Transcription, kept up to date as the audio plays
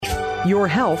Your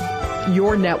health,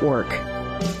 your network.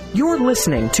 You're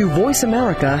listening to Voice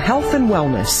America Health and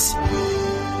Wellness.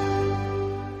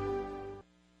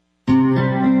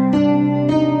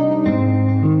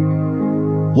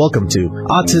 Welcome to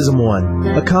Autism One,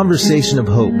 a conversation of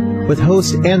hope, with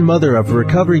host and mother of a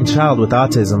recovering child with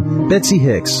autism, Betsy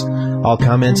Hicks. All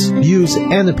comments, views,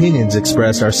 and opinions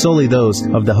expressed are solely those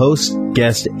of the host,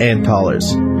 guest, and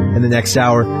callers. In the next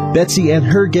hour, Betsy and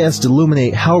her guest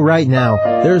illuminate how right now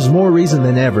there is more reason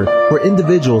than ever for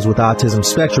individuals with autism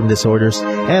spectrum disorders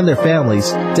and their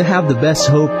families to have the best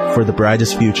hope for the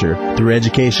brightest future. Through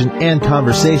education and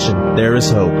conversation, there is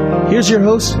hope. Here's your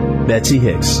host, Betsy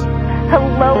Hicks.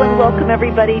 Hello and welcome,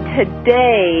 everybody.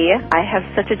 Today, I have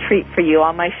such a treat for you.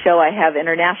 On my show, I have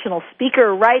international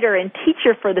speaker, writer, and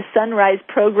teacher for the Sunrise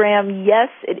program. Yes,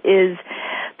 it is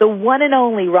the one and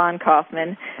only Raun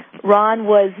Kaufman. Raun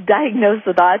was diagnosed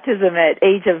with autism at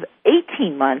age of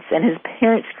 18 months, and his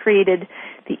parents created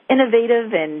the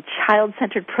innovative and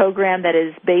child-centered program that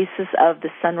is basis of the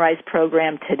Sunrise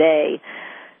program today.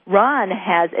 Raun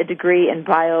has a degree in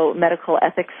biomedical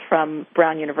ethics from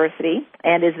Brown University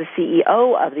and is the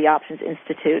CEO of the Options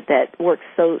Institute that works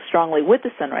so strongly with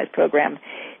the Sunrise program.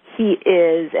 He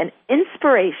is an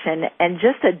inspiration and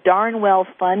just a darn well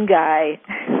fun guy.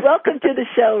 Welcome to the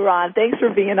show, Raun. Thanks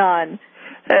for being on.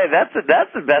 Hey, that's the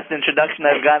best introduction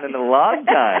I've gotten in a long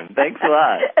time. Thanks a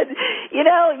lot. You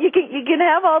know, you can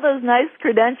have all those nice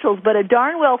credentials, but a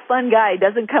darn well fun guy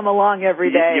doesn't come along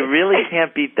every day. You really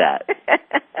can't beat that.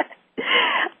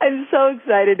 I'm so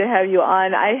excited to have you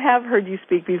on. I have heard you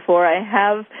speak before.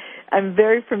 I'm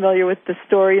very familiar with the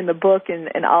story in the book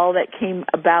and all that came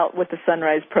about with the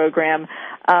Sunrise program.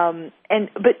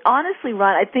 But honestly,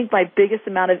 Raun, I think my biggest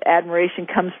amount of admiration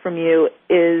comes from you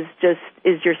is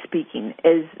your speaking,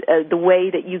 is the way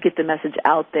that you get the message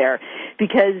out there.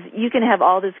 Because you can have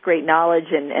all this great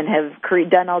knowledge and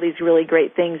have done all these really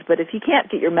great things, but if you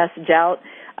can't get your message out,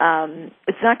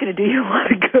 it's not going to do you a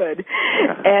lot of good.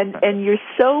 And you're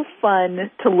so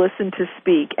fun to listen to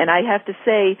speak. And I have to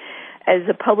say, as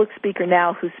a public speaker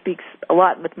now who speaks a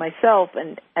lot with myself,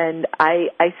 and I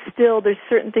still, there's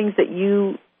certain things that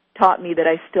you taught me that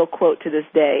I still quote to this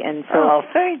day. And so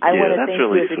thank you. I want to That's thank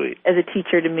really you sweet. as a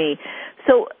teacher to me.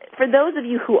 So for those of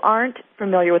you who aren't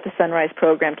familiar with the Sunrise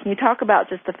program, can you talk about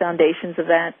just the foundations of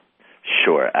that?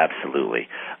 Sure, absolutely.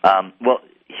 Well,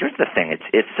 here's the thing.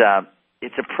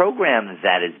 It's a program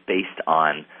that is based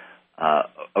on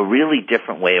a really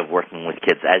different way of working with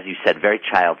kids, as you said, very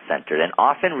child-centered, and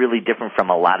often really different from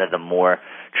a lot of the more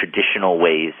traditional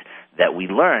ways that we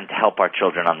learn to help our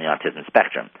children on the autism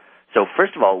spectrum. So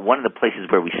first of all, one of the places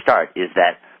where we start is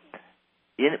that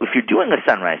if you're doing a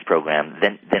Sunrise program,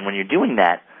 then when you're doing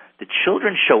that, the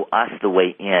children show us the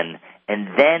way in, and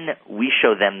then we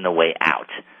show them the way out.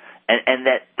 And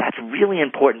that's really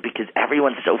important because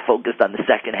everyone's so focused on the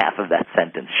second half of that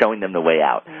sentence, showing them the way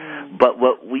out. But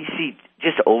what we see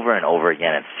just over and over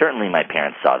again, and certainly my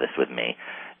parents saw this with me,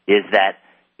 is that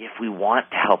if we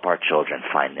want to help our children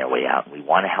find their way out, we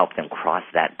want to help them cross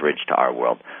that bridge to our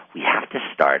world, we have to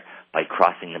start by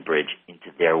crossing the bridge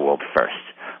into their world first.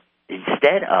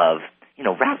 Instead of,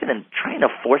 rather than trying to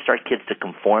force our kids to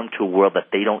conform to a world that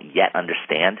they don't yet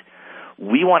understand,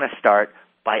 we want to start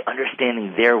by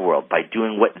understanding their world, by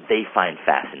doing what they find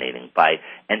fascinating, by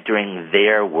entering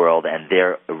their world and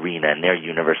their arena and their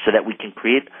universe so that we can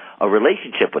create a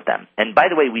relationship with them. And by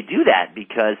the way, we do that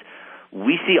because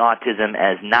we see autism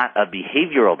as not a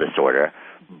behavioral disorder,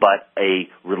 but a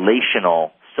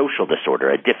relational social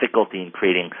disorder, a difficulty in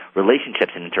creating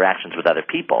relationships and interactions with other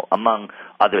people, among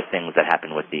other things that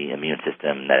happen with the immune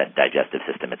system, the digestive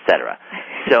system, etc.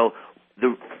 So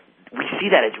we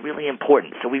see that as really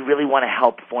important. So we really want to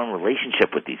help form a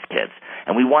relationship with these kids.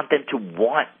 And we want them to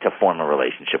want to form a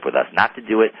relationship with us, not to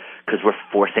do it because we're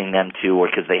forcing them to or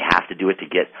because they have to do it to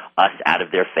get us out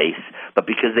of their face, but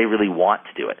because they really want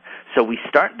to do it. So we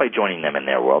start by joining them in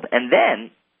their world, and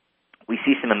then we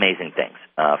see some amazing things.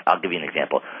 I'll give you an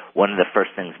example. One of the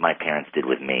first things my parents did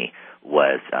with me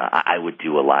was I would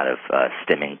do a lot of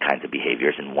stimming kinds of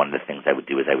behaviors, and one of the things I would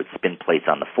do is I would spin plates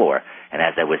on the floor, and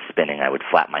as I was spinning, I would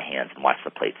flap my hands and watch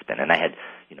the plate spin. And I had,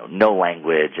 no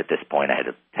language at this point. I had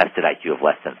a tested IQ of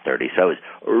less than 30, so I was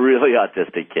a really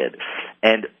autistic kid.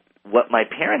 And what my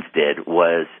parents did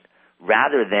was,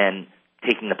 rather than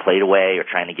taking the plate away or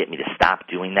trying to get me to stop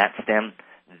doing that stim,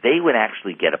 they would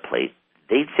actually get a plate.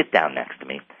 They'd sit down next to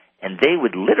me, and they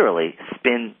would literally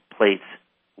spin plates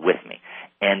with me.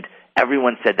 And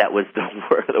everyone said that was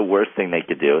the worst thing they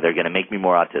could do. They're going to make me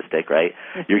more autistic, right?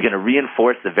 You're going to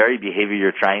reinforce the very behavior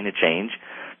you're trying to change.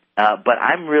 But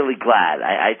I'm really glad.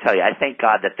 I tell you, I thank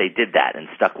God that they did that and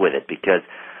stuck with it, because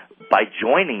by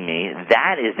joining me,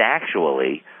 that is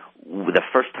actually the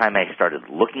first time I started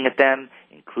looking at them,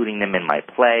 including them in my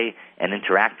play, and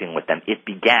interacting with them. It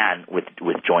began with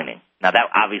joining. Now, that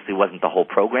obviously wasn't the whole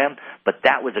program, but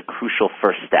that was a crucial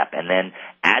first step. And then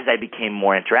as I became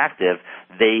more interactive,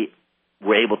 they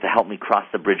were able to help me cross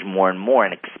the bridge more and more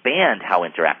and expand how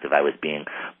interactive I was being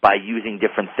by using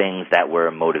different things that were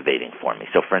motivating for me.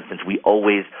 So, for instance, we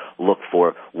always look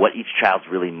for what each child's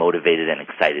really motivated and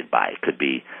excited by. It could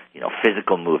be,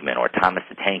 physical movement or Thomas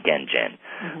the Tank Engine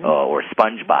or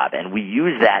SpongeBob. And we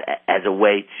use that as a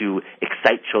way to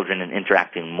excite children in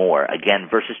interacting more, again,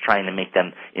 versus trying to make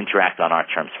them interact on our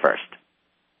terms first.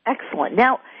 Excellent.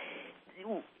 Now,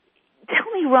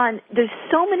 tell me, Ron, there's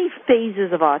so many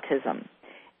phases of autism,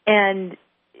 and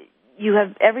you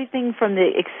have everything from the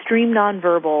extreme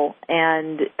nonverbal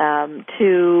and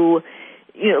to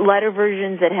lighter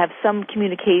versions that have some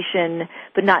communication,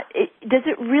 but not. Does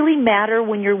it really matter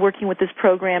when you're working with this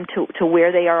program to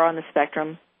where they are on the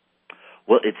spectrum?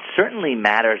 Well, it certainly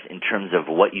matters in terms of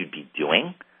what you'd be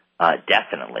doing,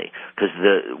 definitely, because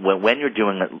when you're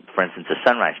doing, for instance, a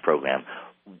Sunrise program,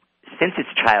 since it's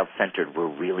child-centered, we're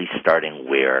really starting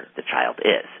where the child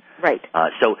is. Right.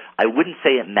 So I wouldn't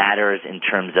say it matters in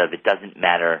terms of it doesn't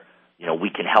matter, we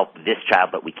can help this child,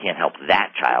 but we can't help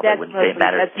that child. I wouldn't say it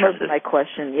matters. That's most of my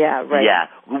question. Yeah, right. Yeah.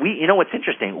 What's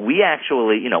interesting, we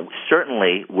actually,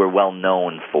 certainly we're well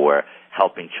known for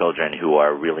helping children who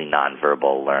are really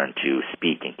nonverbal learn to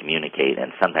speak and communicate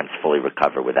and sometimes fully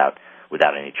recover without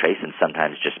any trace and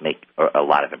sometimes just make a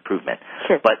lot of improvement.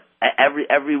 Sure. But every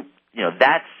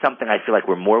that's something I feel like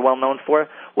we're more well known for.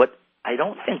 What I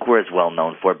don't think we're as well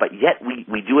known for, but yet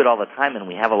we do it all the time and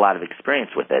we have a lot of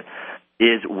experience with it,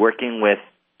 is working with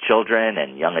children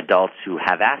and young adults who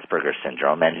have Asperger's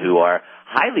syndrome and who are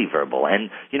highly verbal and,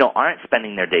 aren't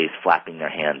spending their days flapping their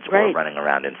hands or running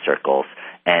around in circles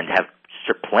and have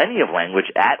plenty of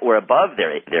language at or above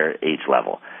their age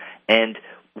level. And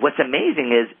what's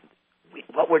amazing is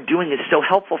what we're doing is so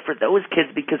helpful for those kids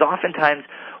because oftentimes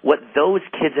what those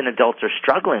kids and adults are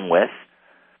struggling with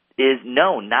is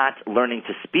not learning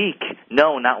to speak,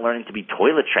 not learning to be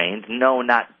toilet trained,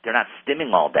 they're not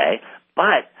stimming all day,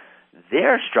 but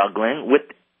they're struggling with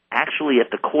actually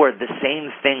at the core the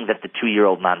same thing that the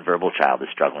 2-year-old nonverbal child is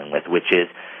struggling with, which is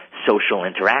social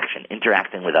interaction,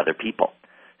 interacting with other people.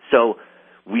 So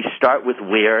we start with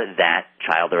where that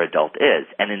child or adult is.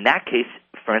 And in that case,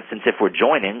 for instance, if we're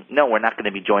joining, we're not going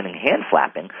to be joining hand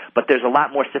flapping, but there's a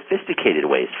lot more sophisticated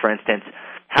ways. For instance,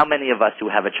 how many of us who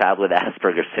have a child with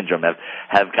Asperger's syndrome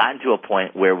have gotten to a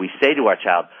point where we say to our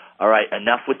child, all right,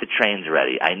 enough with the trains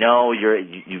already. I know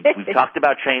we've talked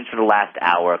about trains for the last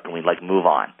hour. Can we move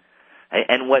on?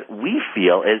 And what we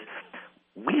feel is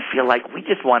we feel like we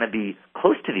just want to be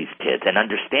close to these kids and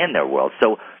understand their world.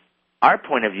 So our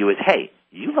point of view is, hey,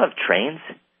 you love trains?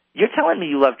 You're telling me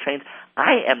you love trains?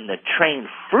 I am the train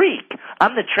freak.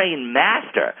 I'm the train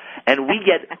master. And we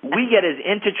get as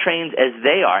into trains as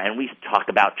they are, and we talk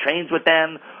about trains with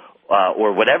them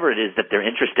or whatever it is that they're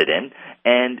interested in,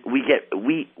 and we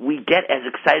get as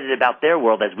excited about their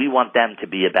world as we want them to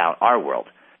be about our world.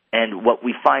 And what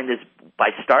we find is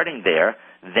by starting there,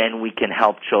 then we can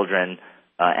help children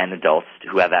and adults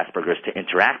who have Asperger's to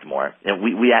interact more. And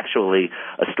we actually,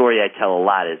 a story I tell a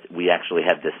lot is we actually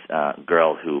had this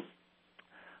girl who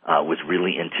was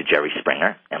really into Jerry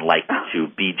Springer and liked to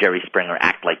be Jerry Springer,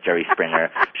 act like Jerry Springer.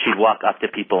 She'd walk up to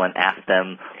people and ask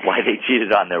them why they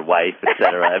cheated on their wife,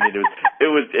 etc. I mean,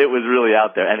 it was really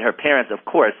out there. And her parents, of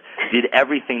course, did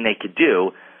everything they could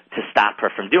do to stop her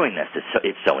from doing this.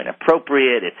 It's so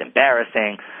inappropriate. It's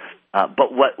embarrassing.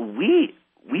 But what we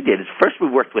did is first we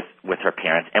worked with her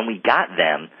parents, and we got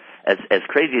them, as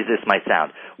crazy as this might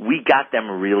sound, we got them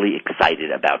really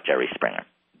excited about Jerry Springer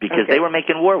because they were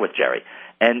making war with Jerry.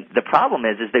 And the problem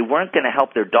is they weren't going to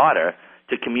help their daughter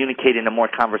to communicate in a more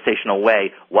conversational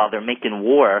way while they're making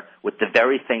war with the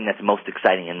very thing that's most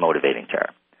exciting and motivating to her.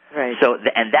 Right. So,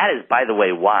 and that is, by the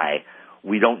way, why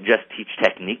we don't just teach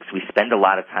techniques. We spend a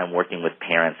lot of time working with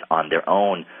parents on their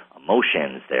own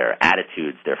emotions, their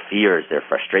attitudes, their fears, their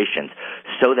frustrations,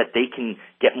 so that they can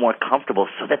get more comfortable,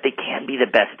 so that they can be the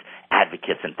best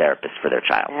advocates and therapists for their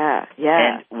child. Yeah.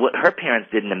 And what her parents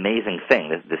did an amazing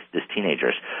thing, this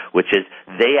teenagers, which is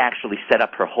they actually set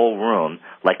up her whole room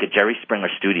like a Jerry Springer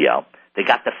studio. They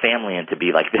got the family in to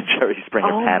be like the Jerry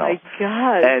Springer panel. Oh, my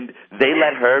God. And they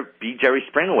let her be Jerry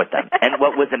Springer with them. And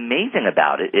what was amazing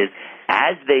about it is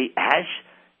as they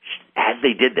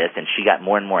did this and she got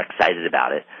more and more excited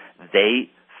about it, they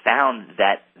found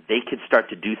that they could start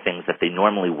to do things that they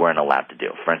normally weren't allowed to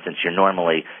do. For instance, you're not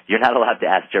allowed to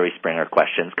ask Jerry Springer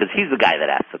questions because he's the guy that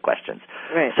asks the questions.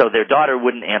 Right. So their daughter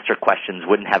wouldn't answer questions,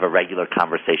 wouldn't have a regular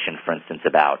conversation, for instance,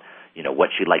 about, what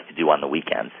she'd like to do on the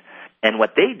weekends. And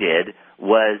what they did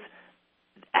was,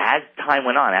 as time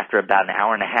went on, after about an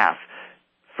hour and a half,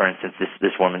 for instance,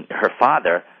 this woman, her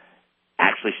father,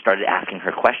 actually started asking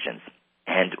her questions.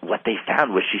 And what they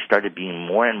found was she started being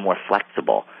more and more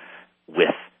flexible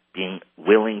with being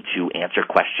willing to answer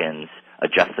questions,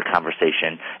 adjust the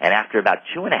conversation. And after about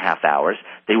 2.5 hours,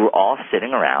 they were all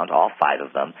sitting around, all 5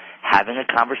 of them, having a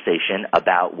conversation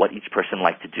about what each person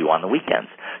liked to do on the weekends.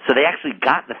 So they actually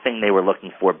got the thing they were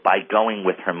looking for by going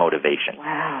with her motivation.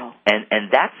 Wow. And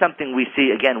that's something we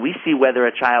see. Again, we see whether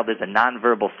a child is a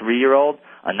nonverbal 3-year-old,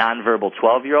 a nonverbal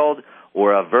 12-year-old,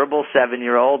 or a verbal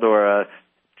 7-year-old, or a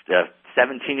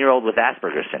 17-year-old with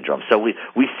Asperger's syndrome. So we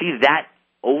see that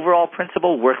overall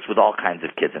principle works with all kinds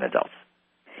of kids and adults.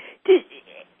 This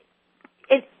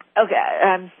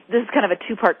is kind of a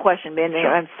 2-part question, man. Sure.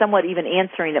 I'm somewhat even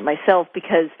answering it myself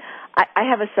because I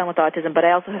have a son with autism, but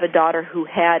I also have a daughter who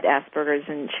had Asperger's,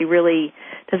 and she really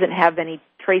doesn't have any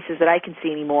traces that I can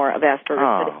see anymore of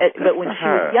Asperger's. But when she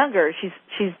was younger,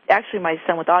 she's actually my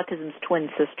son with autism's twin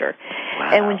sister. Wow.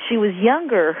 And when she was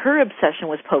younger, her obsession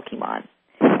was Pokemon.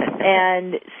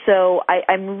 And so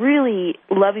I'm really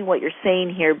loving what you're saying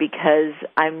here because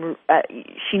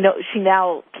she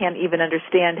now can't even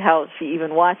understand how she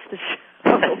even watched the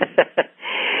show.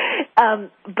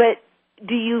 But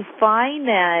do you find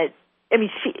that? I mean,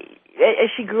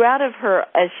 as she grew out of her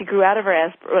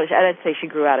Asperger's, I didn't say she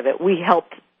grew out of it. We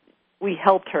helped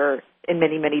her in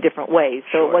many, many different ways.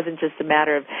 So It wasn't just a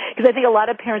matter of, because I think a lot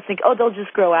of parents think, they'll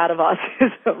just grow out of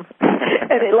autism,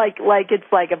 and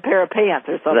it's like a pair of pants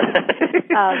or something.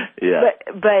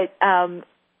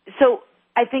 So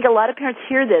I think a lot of parents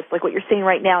hear this, like what you're saying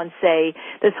right now, and say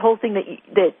this whole thing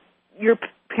that your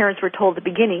parents were told at the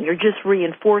beginning, you're just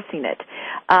reinforcing it.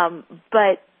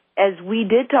 But as we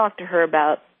did talk to her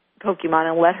about Pokemon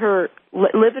and let her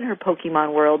live in her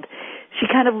Pokemon world, she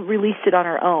kind of released it on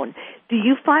her own. Do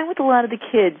you find with a lot of the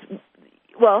kids,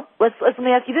 well, let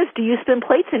me ask you this, do you spin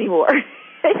plates anymore?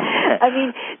 I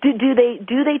mean, do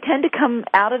they tend to come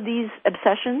out of these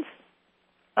obsessions?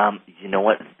 You know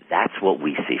what? That's what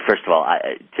we see. First of all,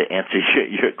 to answer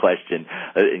your question,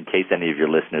 in case any of your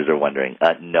listeners are wondering,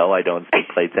 no, I don't spin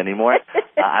plates anymore.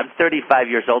 I'm 35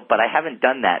 years old, but I haven't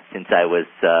done that since I was,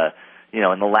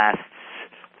 in the last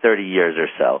 30 years or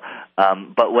so.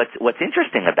 But what's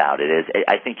interesting about it is,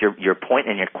 I think your point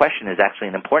and your question is actually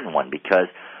an important one because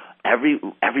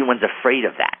everyone's afraid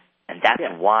of that, and that's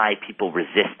why people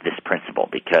resist this principle.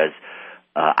 Because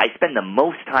I spend the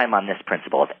most time on this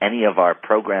principle of any of our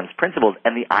program's principles,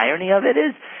 and the irony of it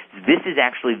is, this is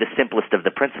actually the simplest of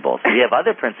the principles. We have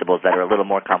other principles that are a little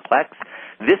more complex.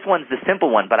 This one's the simple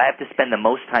one, but I have to spend the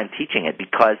most time teaching it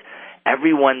because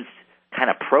everyone's kind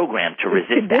of programmed to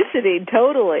resist conditioning, that.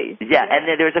 Totally. Yeah, and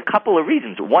there's a couple of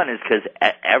reasons. One is because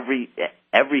every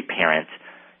parent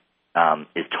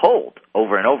is told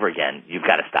over and over again, you've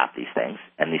got to stop these things,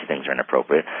 and these things are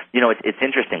inappropriate. It's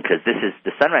interesting because this is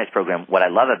the Sunrise program. What I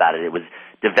love about it, it was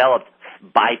developed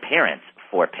by parents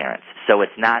for parents. So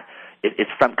it's not, it's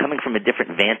coming from a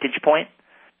different vantage point.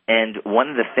 And one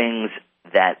of the things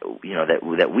that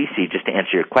we see, just to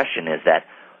answer your question, is that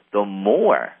the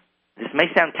more, this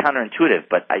may sound counterintuitive,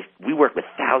 but we work with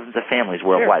thousands of families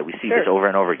worldwide. We see this over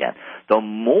and over again. The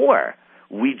more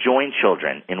we join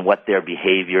children in what their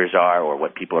behaviors are or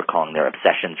what people are calling their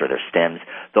obsessions or their stims,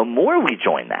 the more we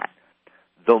join that,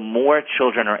 the more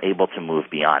children are able to move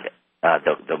beyond it.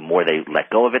 The more they let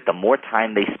go of it, the more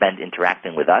time they spend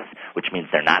interacting with us, which means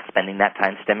they're not spending that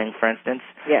time stimming, for instance.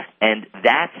 Yeah. And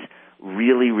that's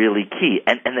really, really key.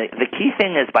 And the key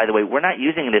thing is, by the way, we're not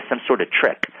using it as some sort of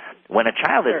trick. When a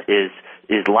child is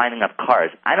lining up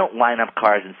cars, I don't line up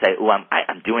cars and say,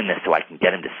 I'm doing this so I can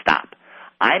get him to stop.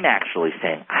 I'm actually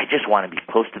saying, I just want to be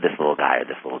close to this little guy or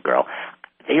this little girl.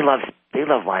 They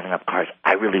love lining up cars.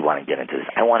 I really want to get into this.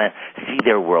 I want to see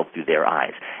their world through their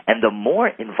eyes. And the more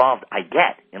involved I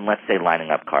get in, let's say,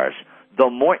 lining up cars, the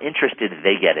more interested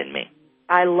they get in me.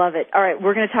 I love it. All right,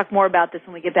 we're going to talk more about this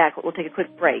when we get back. We'll take a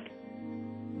quick break.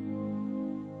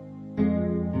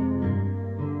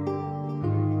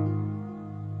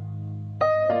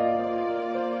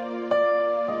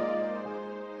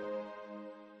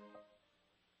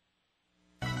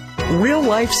 Real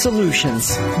Life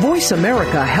Solutions. Voice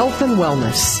America Health and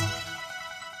Wellness.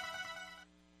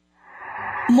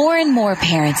 More and more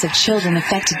parents of children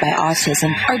affected by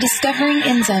autism are discovering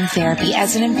enzyme therapy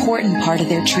as an important part of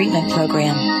their treatment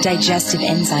program. Digestive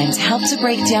enzymes help to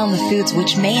break down the foods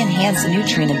which may enhance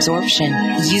nutrient absorption.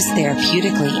 Used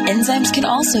therapeutically, enzymes can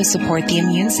also support the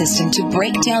immune system to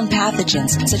break down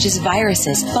pathogens such as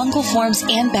viruses, fungal forms,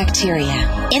 and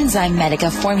bacteria. Enzyme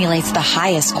Medica formulates the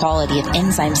highest quality of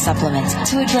enzyme supplements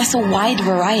to address a wide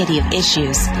variety of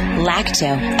issues.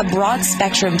 Lacto, a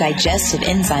broad-spectrum digestive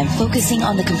enzyme focusing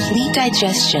on the complete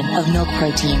digestion of milk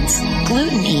proteins.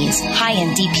 Gluten Ease, high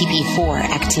in DPP4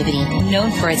 activity,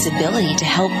 known for its ability to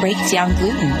help break down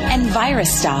gluten. And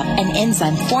Virus Stop, an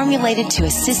enzyme formulated to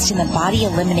assist in the body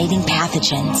eliminating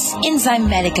pathogens. Enzyme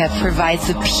Medica provides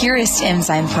the purest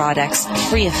enzyme products,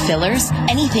 free of fillers,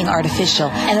 anything artificial,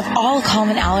 and of all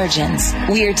common allergens.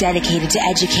 We are dedicated to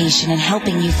education and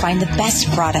helping you find the best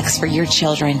products for your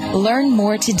children. Learn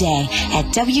more today at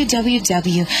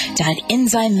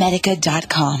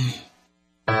www.enzymemedica.com.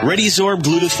 ReadyZorb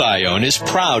Glutathione is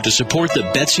proud to support the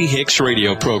Betsy Hicks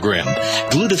radio program.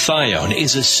 Glutathione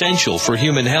is essential for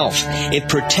human health. It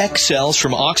protects cells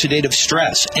from oxidative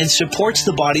stress and supports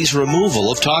the body's removal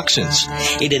of toxins.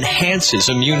 It enhances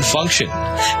immune function.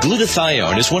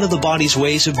 Glutathione is one of the body's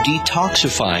ways of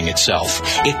detoxifying itself.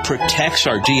 It protects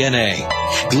our DNA.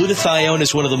 Glutathione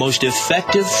is one of the most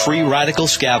effective free radical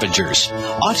scavengers.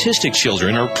 Autistic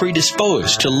children are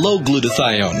predisposed to low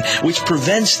glutathione, which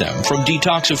prevents them from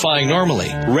detoxifying normally.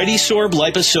 ReadySorb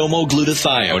Liposomal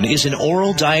Glutathione is an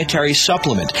oral dietary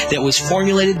supplement that was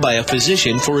formulated by a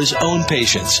physician for his own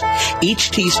patients. Each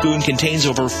teaspoon contains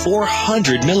over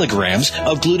 400 milligrams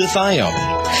of glutathione.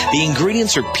 The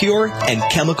ingredients are pure and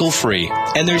chemical-free,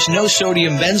 and there's no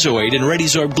sodium benzoate in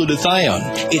ReadySorb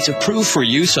Glutathione. It's approved for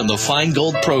use on the Fine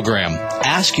Gold program.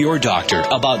 Ask your doctor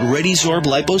about ReadySorb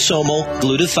Liposomal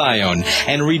Glutathione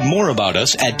and read more about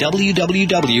us at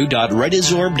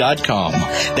www.readisorb.com.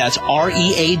 That's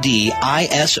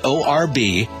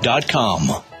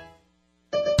ReadiSorb.com.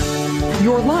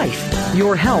 Your life,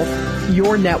 your health,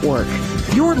 your network.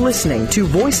 You're listening to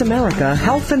Voice America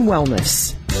Health and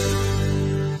Wellness.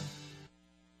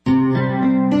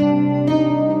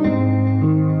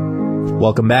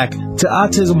 Welcome back to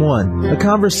Autism One, a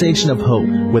conversation of hope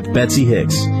with Betsy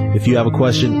Hicks. If you have a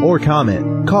question or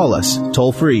comment, call us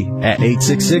toll free at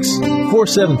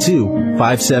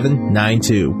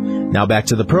 866-472-5792. Now back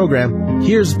to the program.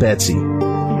 Here's Betsy.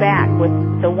 Back with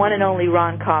the one and only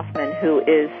Raun Kaufman, who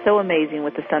is so amazing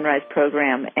with the Sunrise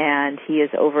program, and he is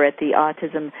over at the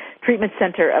Autism Treatment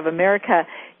Center of America.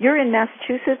 You're in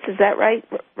Massachusetts, is that right,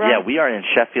 Raun? Yeah, we are in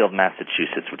Sheffield,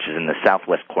 Massachusetts, which is in the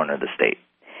southwest corner of the state.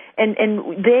 And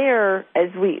there,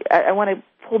 I want to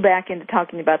pull back into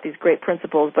talking about these great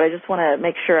principles, but I just want to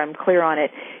make sure I'm clear on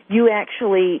it. You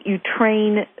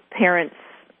train parents,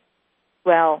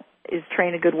 well, is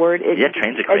train a good word?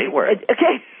 Train's a great word.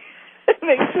 Okay.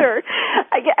 Make sure.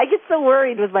 I get so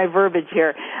worried with my verbiage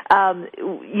here.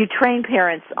 You train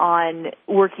parents on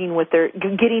working with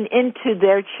getting into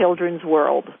their children's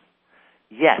world.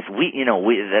 Yes,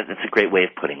 that's a great way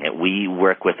of putting it. We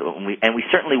work with, and we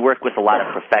certainly work with a lot of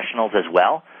professionals as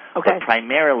well. Okay. But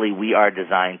primarily, we are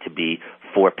designed to be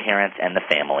for parents and the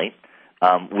family.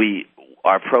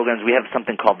 Our programs, we have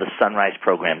something called the Sunrise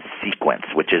Program Sequence,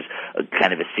 which is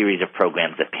kind of a series of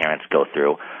programs that parents go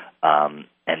through. And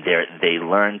they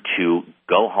learn to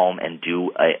go home and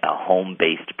do a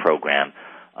home-based program,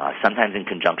 sometimes in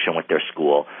conjunction with their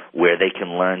school, where they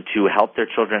can learn to help their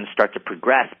children start to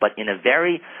progress, but in a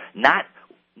very, not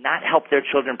help their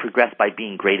children progress by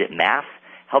being great at math,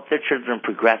 help their children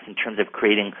progress in terms of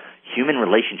creating human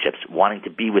relationships, wanting to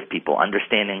be with people,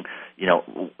 understanding,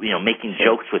 making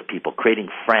jokes with people, creating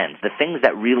friends, the things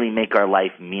that really make our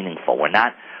life meaningful. We're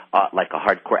not like a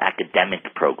hardcore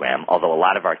academic program, although a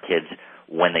lot of our kids,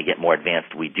 when they get more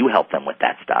advanced, we do help them with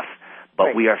that stuff. But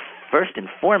Right. We are first and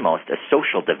foremost a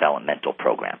social developmental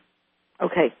program.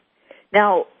 Okay.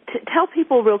 Now, tell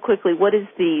people real quickly, what is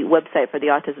the website for the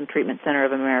Autism Treatment Center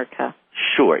of America?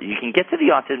 Sure. You can get to the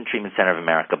Autism Treatment Center of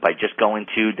America by just going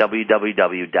to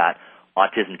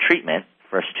www.autismtreatment,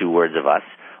 first two words of us,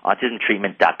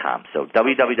 autismtreatment.com. So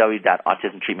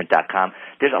www.autismtreatment.com.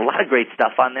 There's a lot of great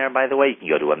stuff on there, by the way. You can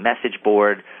go to a message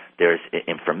board. There's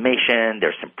information.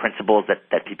 There's some principles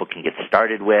that people can get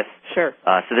started with. Sure.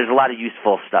 So there's a lot of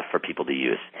useful stuff for people to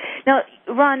use. Now,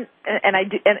 Ron,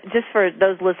 and just for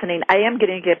those listening, I am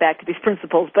going to get back to these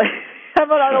principles, but I'm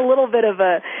on a little bit of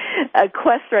a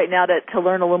quest right now to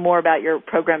learn a little more about your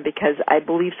program because I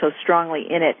believe so strongly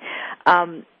in it.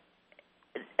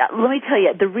 Let me tell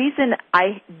you, the reason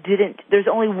there's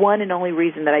only one and only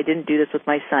reason that I didn't do this with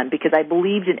my son, because I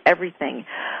believed in everything.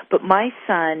 But my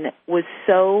son was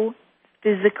so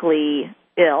physically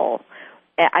ill.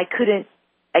 I couldn't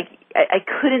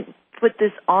put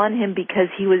this on him because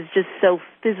he was just so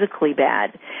physically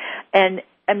bad. And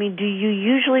I mean, do you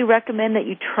usually recommend that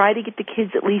you try to get the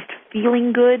kids at least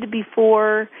feeling good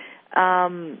before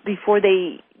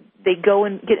they go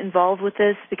and get involved with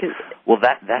this? Because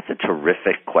that's a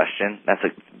terrific question.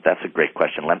 That's a great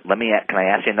question. Can I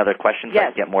ask you another question so I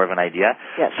can get more of an idea?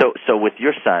 Yes. So with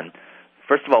your son,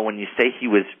 first of all, when you say he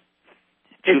was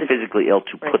too physically ill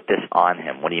to put this on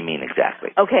him, what do you mean exactly?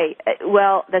 Okay,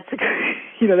 well, that's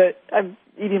that I'm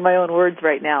eating my own words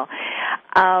right now.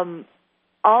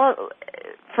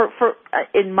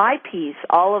 In my piece,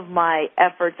 all of my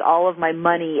efforts, all of my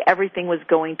money, everything was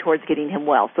going towards getting him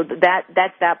well. So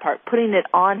that's that part. Putting it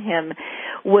on him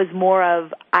was more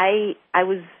of I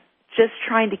was just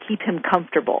trying to keep him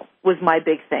comfortable was my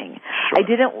big thing.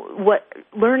 Sure.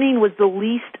 Learning was the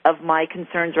least of my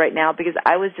concerns right now because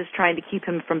I was just trying to keep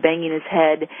him from banging his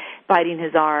head, biting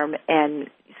his arm, and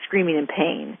screaming in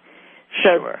pain.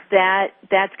 So sure.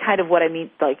 that's kind of what I mean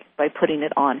by putting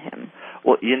it on him.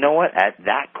 Well, you know what?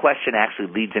 That question actually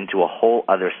leads into a whole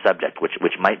other subject,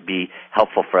 which might be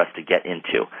helpful for us to get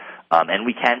into. And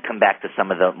we can come back to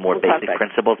some of the more basic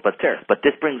principles, but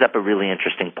this brings up a really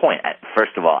interesting point.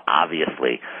 First of all,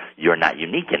 obviously, you're not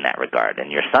unique in that regard,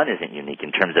 and your son isn't unique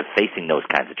in terms of facing those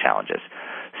kinds of challenges.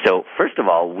 So, first of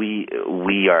all, we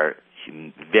are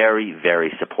very,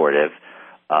 very supportive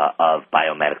of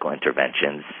biomedical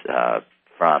interventions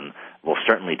from,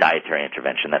 certainly dietary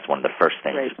intervention. That's one of the first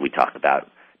things we talk about,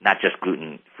 not just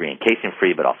gluten-free and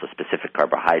casein-free, but also specific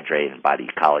carbohydrate and body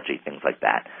ecology, things like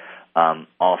that.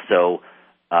 Also,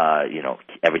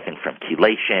 everything from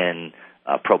chelation,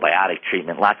 probiotic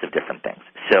treatment, lots of different things.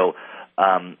 So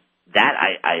that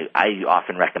I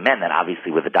often recommend that,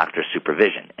 obviously, with a doctor's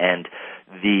supervision. And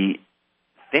the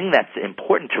thing that's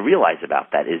important to realize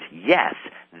about that is, yes,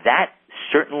 that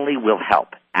certainly will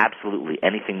help. Absolutely,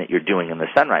 anything that you're doing in the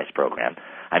Sunrise program.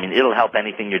 I mean, it'll help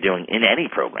anything you're doing in any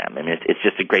program. I mean, it's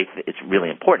just it's really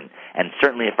important. And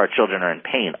certainly if our children are in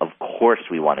pain, of course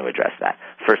we want to address that,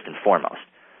 first and foremost.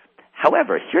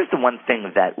 However, here's the one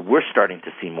thing that we're starting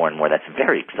to see more and more that's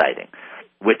very exciting,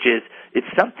 which is it's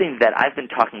something that I've been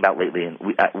talking about lately, and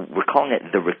we're calling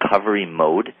it the recovery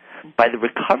mode. By the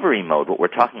recovery mode, what we're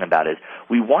talking about is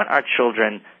we want our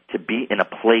children to be in a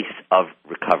place of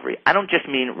recovery. I don't just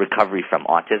mean recovery from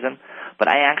autism, but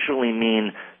I actually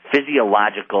mean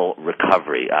physiological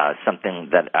recovery, something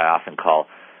that I often call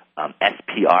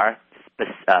SPR,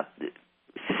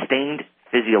 sustained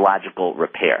physiological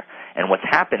repair. And what's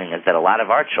happening is that a lot of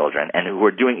our children, and who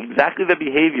are doing exactly the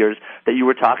behaviors that you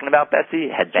were talking about, Betsy,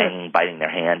 head banging, biting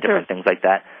their hand, different things like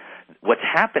that, what's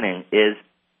happening is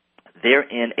they're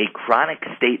in a chronic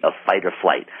state of fight or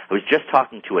flight. I was just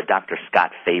talking to a Dr.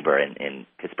 Scott Faber in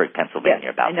Pittsburgh, Pennsylvania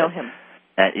about this. I know him.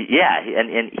 And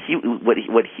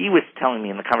what he was telling me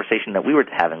in the conversation that we were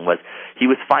having was he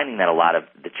was finding that a lot of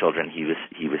the children he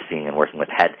was seeing and working with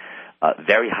had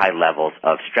very high levels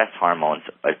of stress hormones,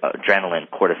 adrenaline,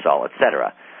 cortisol,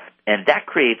 etc. And that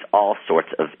creates all sorts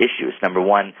of issues. Number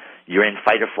one, you're in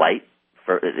fight or flight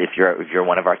if you're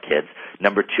one of our kids.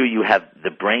 Number two, you have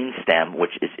the brain stem,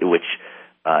 which is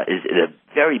a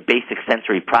very basic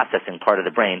sensory processing part of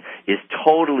the brain, is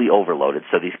totally overloaded.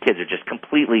 So these kids are just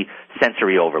completely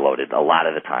sensory overloaded a lot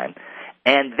of the time.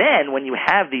 And then when you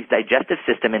have these digestive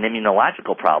system and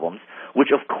immunological problems,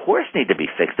 which of course need to be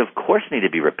fixed, of course need to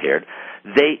be repaired,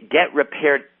 they get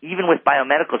repaired even with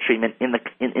biomedical treatment in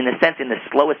a sense in the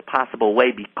slowest possible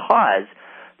way because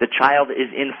the child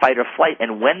is in fight or flight.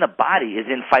 And when the body is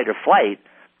in fight or flight,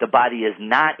 the body is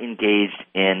not engaged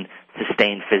in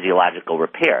sustained physiological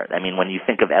repair. I mean, when you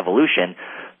think of evolution,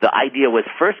 the idea was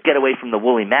first get away from the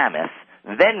woolly mammoth,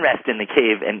 then rest in the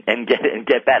cave and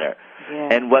get better. Yeah.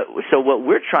 And what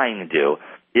we're trying to do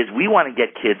is we want to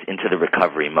get kids into the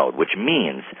recovery mode, which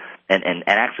means, and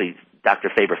actually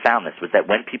Dr. Faber found this, was that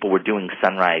when people were doing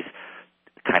Sunrise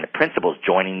kind of principles,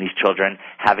 joining these children,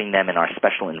 having them in our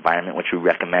special environment, which we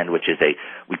recommend, which is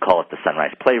we call it the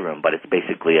Sunrise Playroom, but it's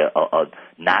basically a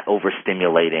not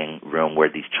overstimulating room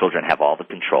where these children have all the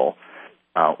control.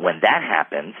 When that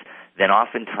happens, then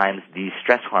oftentimes these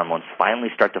stress hormones finally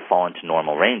start to fall into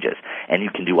normal ranges. And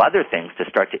you can do other things to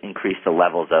start to increase the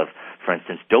levels of, for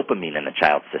instance, dopamine in the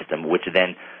child's system, which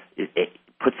then it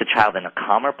puts the child in a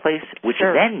calmer place, which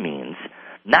then means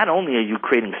not only are you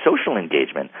creating social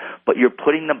engagement, but you're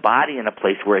putting the body in a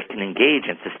place where it can engage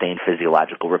in sustained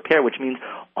physiological repair, which means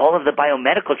all of the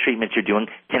biomedical treatments you're doing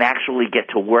can actually get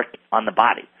to work on the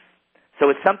body.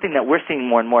 So it's something that we're seeing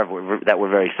more and more that we're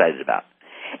very excited about.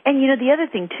 And, the other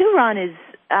thing, too, Ron, is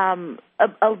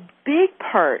a big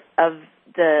part of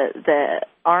the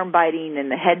arm biting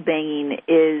and the head banging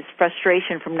is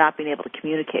frustration from not being able to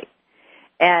communicate.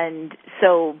 And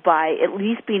so by at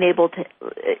least being able to,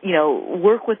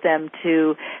 work with them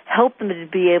to help them to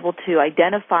be able to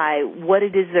identify what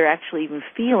it is they're actually even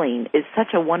feeling is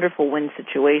such a wonderful win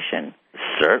situation.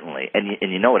 Certainly.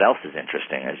 And you know what else is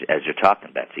interesting as you're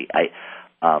talking, Betsy?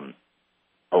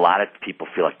 A lot of people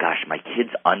feel like, gosh, my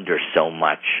kid's under so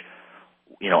much.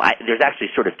 There's actually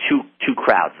sort of two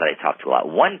crowds that I talk to a lot.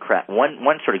 One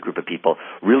sort of group of people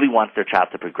really wants their child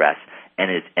to progress,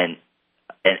 and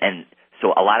so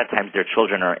a lot of times their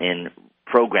children are in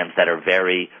programs that are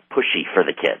very pushy for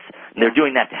the kids. And they're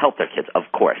doing that to help their kids, of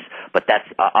course. But that's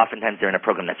oftentimes they're in a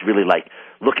program that's really like,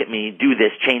 look at me, do this,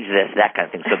 change this, that kind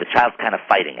of thing. So the child's kind of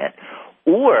fighting it.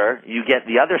 Or you get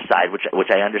the other side,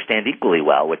 which I understand equally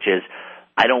well, which is,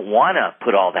 I don't want to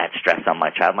put all that stress on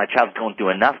my child. My child's going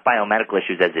through enough biomedical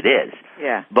issues as it is.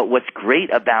 Yeah. But what's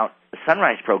great about the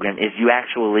Sunrise program is you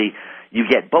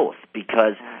get both,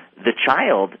 because the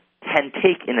child can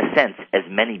take, in a sense, as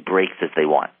many breaks as they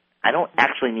want. I don't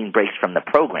actually mean breaks from the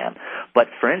program, but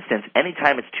for instance,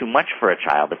 anytime it's too much for a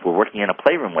child, if we're working in a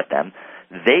playroom with them,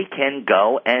 they can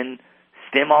go and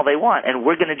stim all they want, and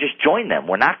we're going to just join them.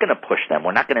 We're not going to push them.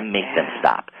 We're not going to make them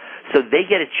stop. So they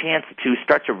get a chance to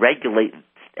start to regulate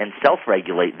and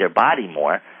self-regulate their body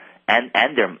more and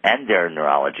their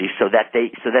neurology, so that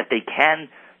they can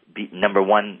be, number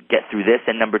one, get through this,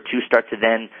 and number two, start to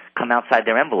then come outside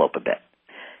their envelope a bit.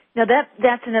 Now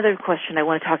that's another question I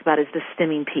want to talk about, is the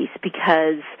stimming piece,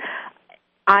 because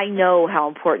I know how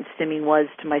important stimming was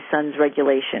to my son's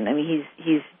regulation. I mean,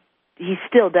 he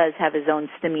still does have his own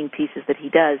stimming pieces that he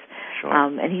does, sure.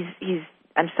 And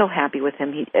I'm so happy with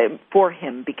him for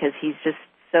him, because he's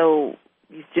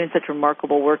doing such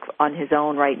remarkable work on his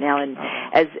own right now, and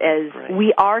as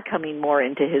we are coming more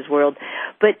into his world.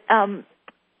 But the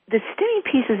stimming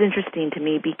piece is interesting to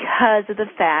me because of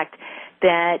the fact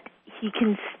that he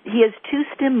has two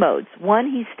stim modes. One,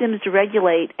 he stims to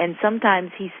regulate, and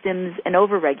sometimes he stims and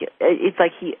overregulate. It's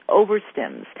like he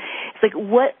overstims. It's like,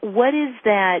 what is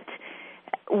that?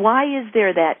 Why is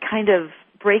there that kind of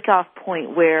break-off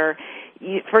point where,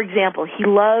 for example, he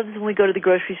loves, when we go to the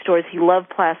grocery stores, he loves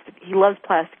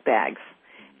plastic bags.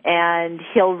 And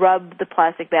he'll rub the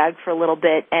plastic bag for a little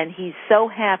bit, and he's so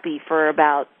happy for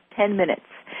about 10 minutes.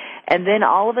 And then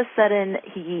all of a sudden,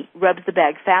 he rubs the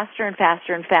bag faster and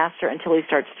faster and faster until he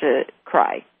starts to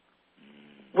cry.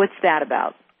 What's that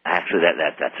about? Actually,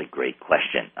 that's a great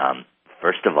question.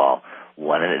 First of all,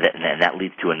 and that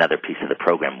leads to another piece of the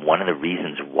program. One of the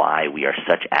reasons why we are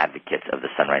such advocates of the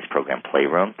Sunrise Program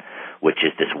Playroom, which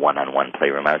is this one-on-one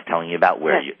playroom I was telling you about,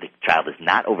 where the child is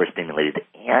not overstimulated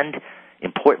and,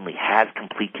 importantly, has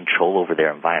complete control over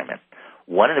their environment.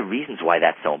 One of the reasons why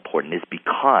that's so important is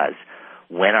because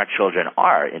when our children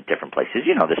are in different places,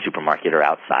 the supermarket or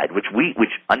outside, which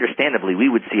understandably we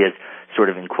would see as sort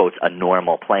of, in quotes, a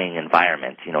normal playing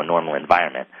environment, normal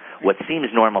environment. What seems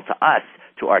normal to us,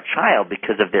 to our child,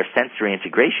 because of their sensory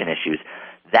integration issues,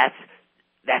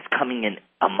 that's coming in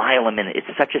a mile a minute.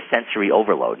 It's such a sensory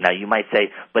overload. Now, you might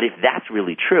say, but if that's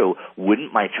really true,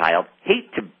 wouldn't my child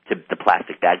hate the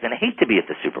plastic bags and hate to be at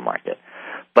the supermarket?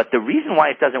 But the reason why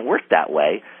it doesn't work that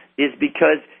way is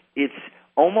because it's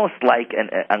almost like, and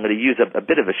I'm going to use a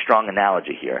bit of a strong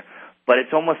analogy here, but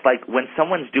it's almost like when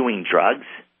someone's doing drugs,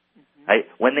 right?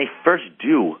 When they first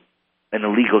do an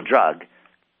illegal drug,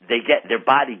 their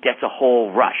body gets a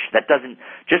whole rush. That doesn't,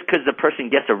 just because the person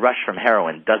gets a rush from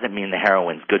heroin doesn't mean the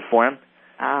heroin's good for him.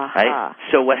 Right?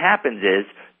 So what happens is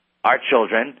our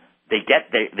children, they get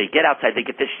outside, they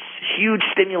get this huge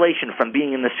stimulation from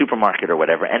being in the supermarket or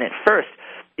whatever, and at first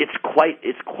it's quite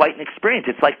an experience.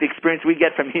 It's like the experience we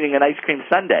get from eating an ice cream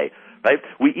sundae, right?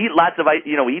 We eat lots of we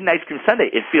eat an ice cream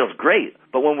sundae. It feels great,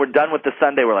 but when we're done with the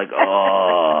sundae, we're like,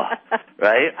 oh,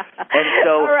 right? And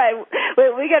so, all right,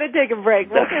 we got to take a break.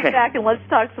 We'll get back and let's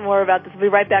talk some more about this. We'll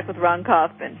be right back with Raun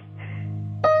Kaufman.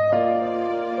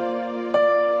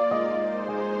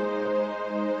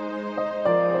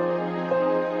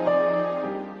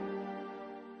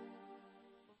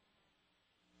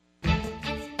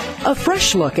 A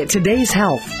fresh look at today's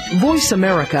health. Voice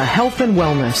America Health and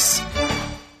Wellness.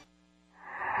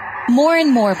 More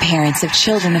and more parents of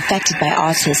children affected by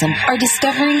autism are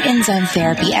discovering enzyme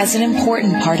therapy as an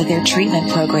important part of their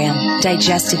treatment program.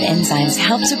 Digestive enzymes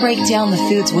help to break down the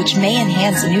foods which may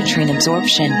enhance nutrient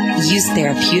absorption. Used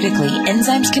therapeutically,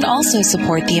 enzymes can also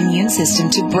support the immune system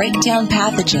to break down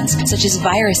pathogens such as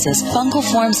viruses, fungal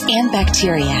forms, and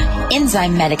bacteria.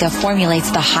 Enzyme Medica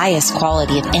formulates the highest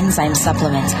quality of enzyme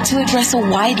supplements to address a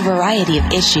wide variety of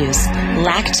issues.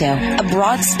 Lacto, a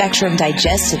broad-spectrum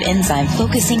digestive enzyme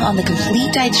focusing on the the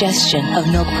complete digestion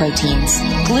of milk proteins.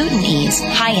 Gluten Ease,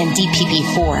 high in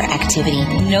DPP4 activity,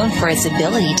 known for its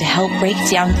ability to help break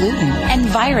down gluten. And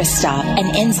Virus Stop,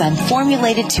 an enzyme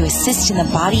formulated to assist in the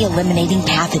body eliminating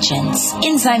pathogens.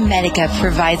 Enzyme Medica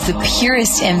provides the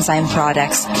purest enzyme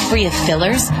products, free of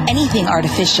fillers, anything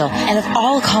artificial, and of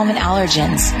all common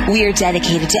allergens. We are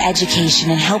dedicated to education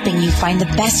and helping you find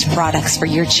the best products for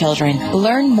your children.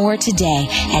 Learn more today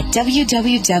at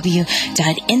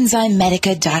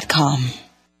www.enzymemedica.com.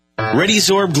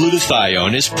 ReadyZorb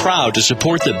Glutathione is proud to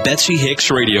support the Betsy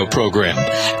Hicks radio program.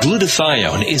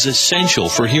 Glutathione is essential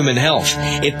for human health.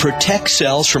 It protects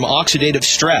cells from oxidative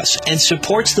stress and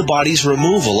supports the body's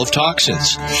removal of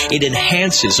toxins. It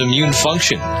enhances immune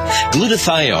function.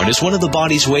 Glutathione is one of the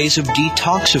body's ways of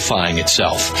detoxifying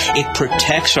itself. It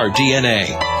protects our DNA.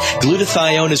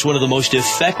 Glutathione is one of the most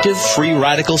effective free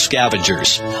radical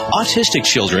scavengers. Autistic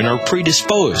children are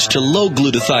predisposed to low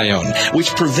glutathione,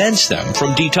 which prevents them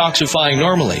from detoxifying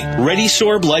normally.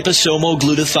 ReadySorb Liposomal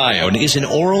Glutathione is an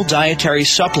oral dietary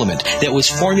supplement that was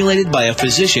formulated by a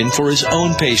physician for his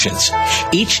own patients.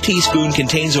 Each teaspoon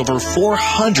contains over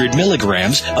 400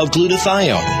 milligrams of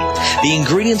glutathione. The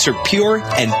ingredients are pure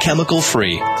and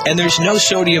chemical-free, and there's no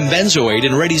sodium benzoate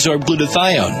in ReadySorb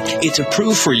Glutathione. It's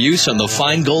approved for use on the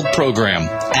Fine Gold program.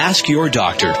 Ask your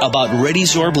doctor about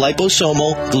ReadySorb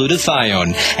Liposomal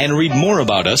Glutathione and read more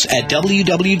about us at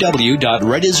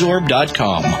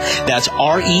www.readisorb.com. That's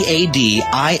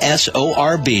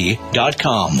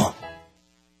ReadiSorb.com.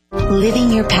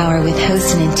 Living Your Power with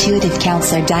host and intuitive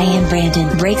counselor Diane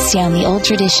Brandon breaks down the old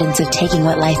traditions of taking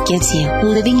what life gives you.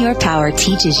 Living Your Power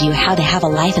teaches you how to have a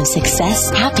life of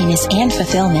success, happiness, and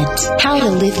fulfillment. How to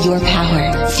live your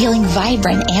power, feeling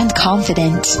vibrant and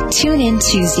confident. Tune in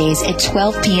Tuesdays at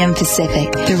 12 p.m.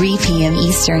 Pacific, 3 p.m.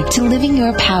 Eastern to Living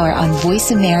Your Power on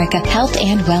Voice America Health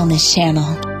and Wellness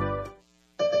Channel.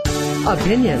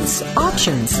 Opinions,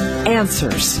 options,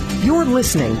 answers. You're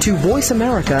listening to Voice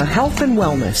America Health and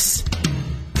Wellness.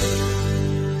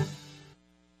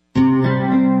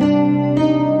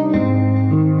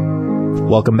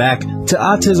 Welcome back to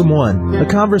Autism One, a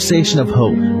conversation of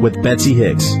hope with Betsy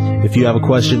Hicks. If you have a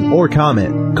question or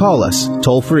comment, call us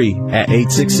toll free at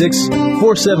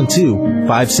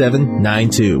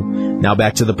 866-472-5792. Now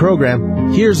back to the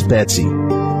program. Here's Betsy.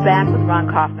 Back with Raun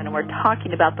Kaufman, and we're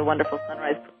talking about the wonderful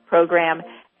Sunrise program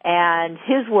and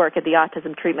his work at the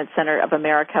Autism Treatment Center of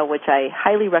America, which I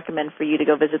highly recommend for you to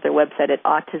go visit their website at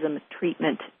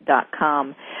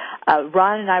autismtreatment.com.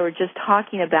 Ron and I were just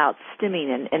talking about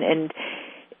stimming, and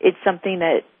it's something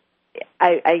that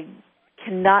I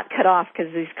cannot cut off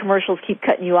because these commercials keep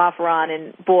cutting you off, Ron,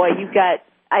 and boy,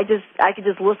 I could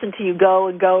just listen to you go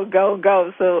and go and go and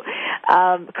go. So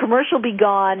commercial be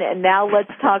gone, and now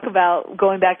let's talk about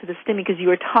going back to the stimming, because you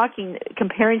were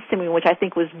comparing stimming, which I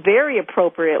think was very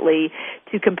appropriately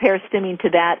to compare stimming to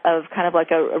that of kind of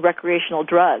like a recreational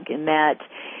drug, in that,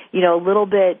 you know, a little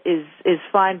bit is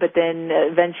fine, but then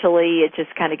eventually it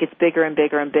just kind of gets bigger and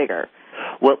bigger and bigger.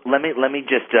 Well, let me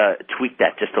just tweak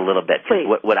that just a little bit. Please.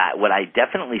 What I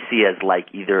definitely see as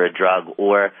like either a drug,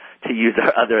 or to use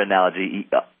our other analogy,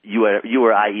 you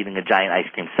or I eating a giant ice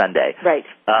cream sundae, right?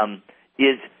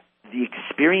 Is the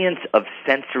experience of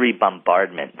sensory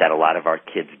bombardment that a lot of our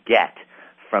kids get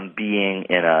from being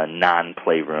in a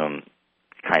non-playroom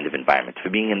kind of environment,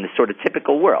 from being in the sort of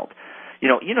typical world. You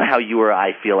know how you or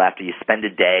I feel after you spend a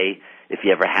day, if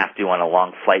you ever have to, on a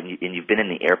long flight, and you've been in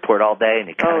the airport all day, and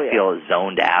you kind of feel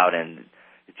zoned out, and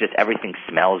it's just everything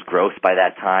smells gross by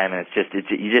that time, and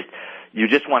you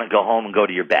just want to go home and go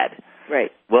to your bed.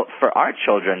 Right. Well, for our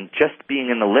children, just being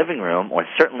in the living room, or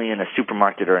certainly in a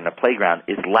supermarket or in a playground,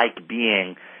 is like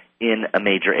being in a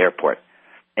major airport.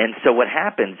 And so what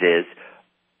happens is,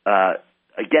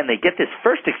 again, they get this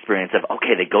first experience of,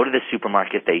 okay, they go to the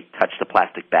supermarket, they touch the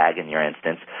plastic bag in your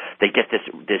instance, they get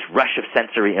this rush of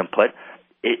sensory input.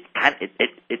 It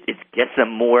gets them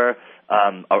more,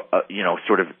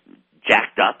 sort of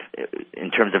jacked up in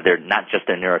terms of not just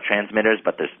their neurotransmitters,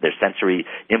 but their sensory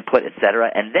input, et cetera.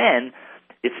 And then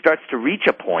it starts to reach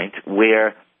a point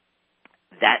where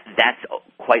that's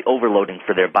quite overloading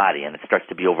for their body, and it starts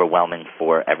to be overwhelming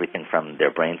for everything from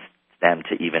their brain stem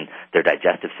to even their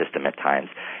digestive system at times.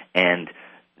 And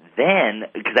then,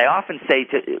 because I often say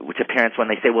to parents when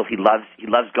they say, well, he loves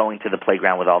going to the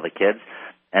playground with all the kids,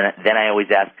 and then I always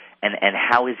ask, and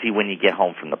how is he when you get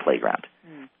home from the playground?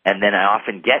 And then I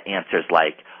often get answers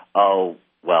like, oh,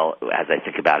 well, as I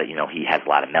think about it, he has a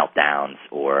lot of meltdowns,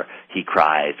 or he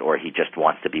cries, or he just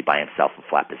wants to be by himself and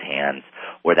flap his hands,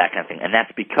 or that kind of thing. And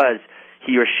that's because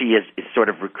he or she is sort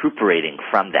of recuperating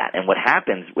from that. And what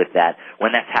happens with that,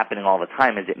 when that's happening all the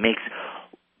time, is it makes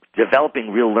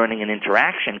developing real learning and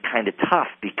interaction kind of tough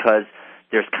because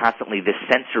there's constantly this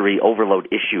sensory overload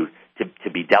issue to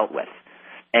be dealt with.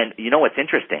 And you know what's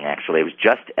interesting, actually? I was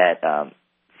just at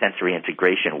sensory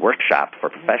integration workshop for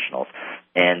professionals,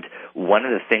 and one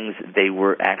of the things they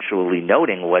were actually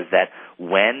noting was that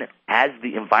as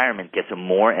the environment gets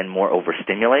more and more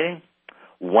overstimulating,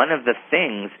 one of the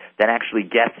things that actually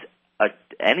gets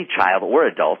any child or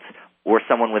adult or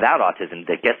someone without autism,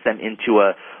 that gets them into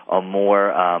a more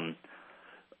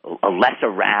a less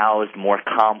aroused, more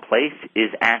calm place is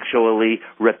actually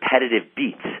repetitive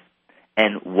beats.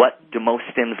 And what do most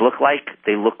stims look like?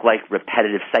 They look like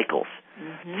repetitive cycles.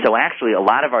 Mm-hmm. So actually, a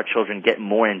lot of our children get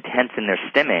more intense in their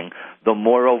stimming the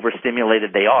more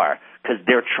overstimulated they are, because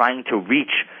they're trying to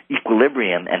reach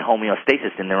equilibrium and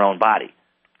homeostasis in their own body.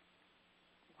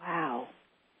 Wow.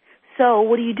 So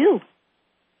what do you do?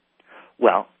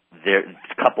 Well, there's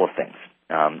a couple of things.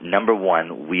 Number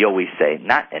one, we always say,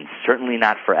 and certainly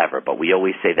not forever, but we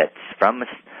always say that from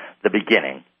the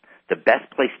beginning, the best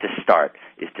place to start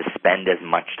is to spend as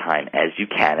much time as you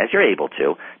can, as you're able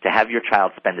to have your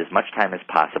child spend as much time as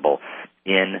possible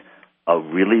in a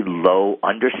really low,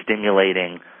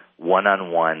 understimulating,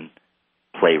 one-on-one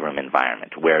playroom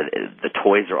environment where the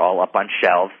toys are all up on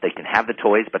shelves. They can have the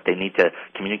toys, but they need to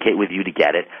communicate with you to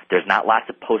get it. There's not lots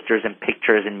of posters and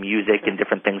pictures and music and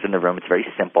different things in the room. It's very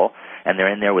simple, and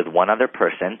they're in there with one other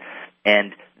person,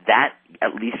 and that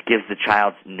at least gives the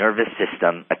child's nervous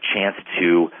system a chance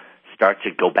to start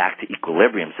to go back to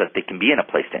equilibrium so that they can be in a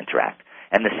place to interact.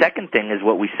 And the second thing is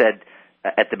what we said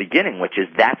at the beginning, which is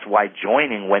that's why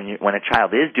joining when a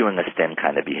child is doing a STEM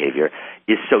kind of behavior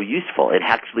is so useful. It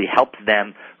actually helps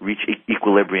them reach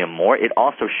equilibrium more. It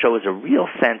also shows a real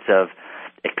sense of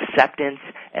acceptance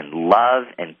and love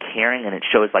and caring, and it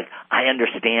shows like, I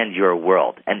understand your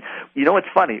world. And you know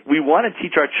what's funny? We want to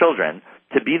teach our children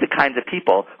to be the kinds of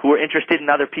people who are interested in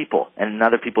other people and in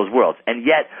other people's worlds. And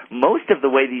yet, most of the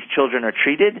way these children are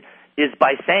treated is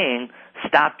by saying,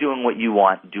 stop doing what you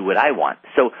want, do what I want.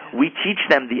 So we teach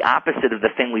them the opposite of the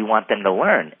thing we want them to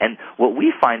learn. And what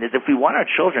we find is if we want our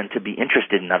children to be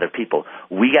interested in other people,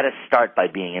 we got to start by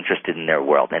being interested in their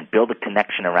world and build a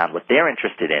connection around what they're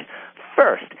interested in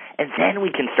first. And then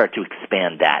we can start to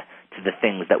expand that to the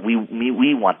things that we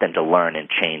want them to learn and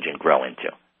change and grow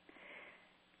into.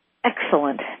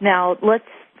 Excellent. Now, let's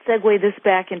segue this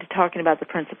back into talking about the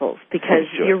principles, because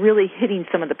you're really hitting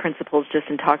some of the principles just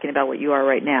in talking about what you are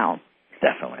right now.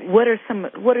 Definitely. What are some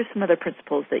other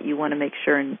principles that you want to make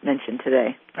sure and mention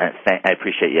today? I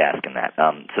appreciate you asking that.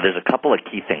 So there's a couple of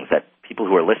key things that people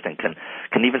who are listening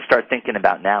can even start thinking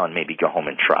about now and maybe go home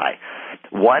and try.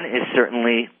 One is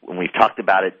certainly, and we've talked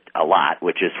about it a lot,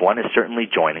 which is one is certainly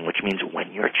joining, which means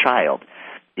when your child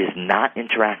is not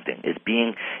interacting, is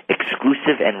being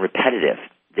exclusive and repetitive,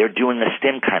 they're doing a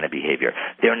STEM kind of behavior.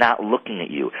 They're not looking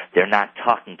at you. They're not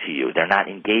talking to you. They're not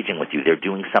engaging with you. They're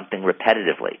doing something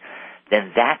repetitively.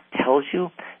 Then that tells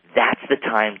you that's the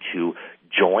time to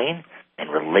join and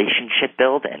relationship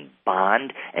build and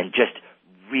bond and just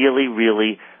really,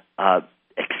 really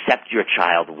accept your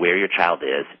child where your child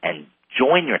is and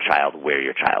join your child where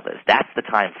your child is. That's the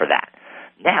time for that.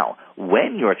 Now,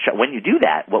 when you do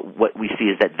that, what we see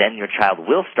is that then your child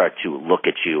will start to look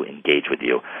at you, engage with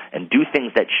you, and do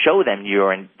things that show them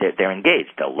they're engaged.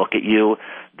 They'll look at you.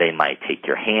 They might take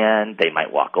your hand. They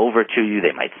might walk over to you.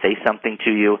 They might say something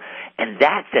to you. And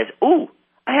that says, ooh,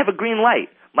 I have a green light.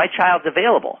 My child's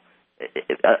available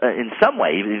in some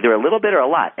way, either a little bit or a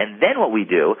lot. And then what we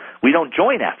do, we don't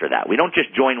join after that. We don't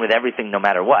just join with everything no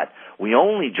matter what. We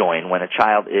only join when a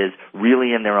child is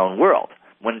really in their own world.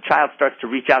 When a child starts to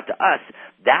reach out to us,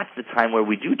 that's the time where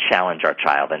we do challenge our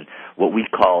child and what we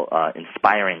call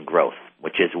inspiring growth,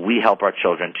 which is we help our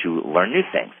children to learn new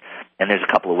things. And there's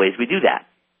a couple of ways we do that.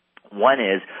 One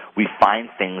is we find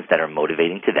things that are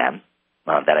motivating to them,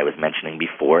 that I was mentioning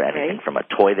before, anything from a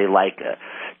toy they like, a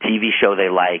TV show they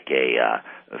like, a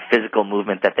physical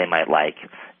movement that they might like,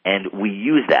 and we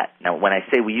use that. Now, when I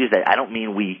say we use that, I don't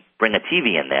mean we bring a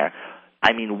TV in there.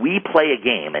 I mean, we play a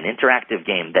game, an interactive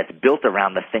game that's built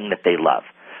around the thing that they love.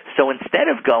 So instead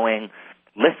of going,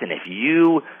 listen, if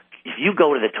you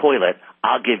go to the toilet,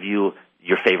 I'll give you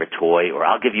your favorite toy, or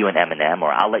I'll give you an M&M,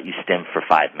 or I'll let you stim for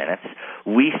 5 minutes,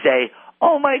 we say,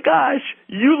 oh my gosh,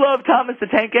 you love Thomas the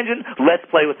Tank Engine? Let's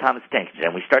play with Thomas the Tank Engine.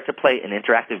 And we start to play an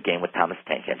interactive game with Thomas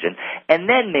the Tank Engine. And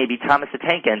then maybe Thomas the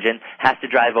Tank Engine has to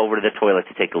drive over to the toilet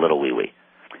to take a little wee-wee.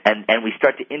 And we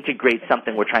start to integrate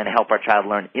something we're trying to help our child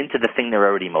learn into the thing they're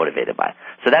already motivated by.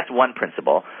 So that's one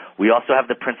principle. We also have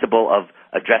the principle of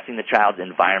addressing the child's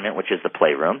environment, which is the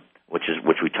playroom.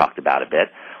 which we talked about a bit.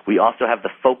 We also have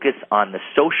the focus on the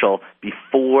social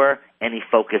before any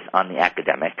focus on the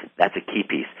academic. That's a key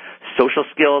piece. Social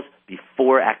skills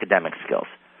before academic skills.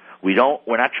 We're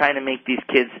not trying to make these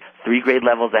kids 3 grade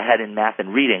levels ahead in math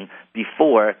and reading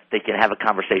before they can have a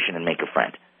conversation and make a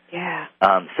friend. Yeah.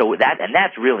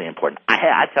 That's really important.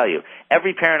 I tell you,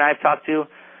 every parent I've talked to,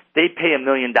 they pay $1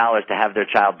 million to have their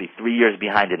child be 3 years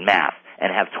behind in math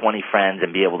and have 20 friends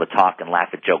and be able to talk and laugh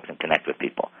at jokes and connect with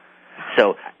people.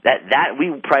 So that we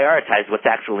prioritize what's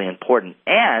actually important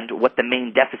and what the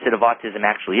main deficit of autism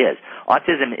actually is.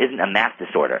 Autism isn't a math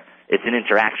disorder. It's an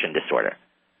interaction disorder.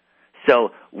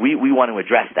 So we want to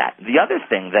address that. The other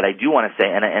thing that I do want to say,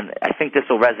 and I think this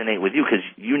will resonate with you because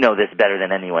you know this better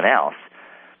than anyone else,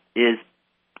 is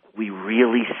we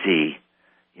really see,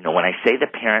 when I say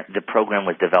the program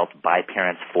was developed by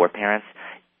parents for parents,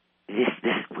 this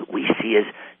what we see is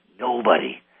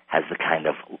nobody has the kind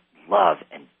of love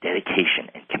and dedication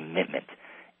and commitment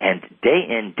and day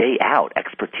in, day out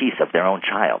expertise of their own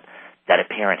child that a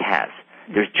parent has.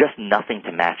 There's just nothing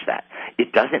to match that.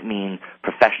 It doesn't mean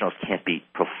professionals can't be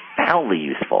profoundly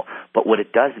useful, but what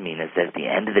it does mean is that at the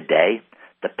end of the day,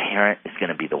 the parent is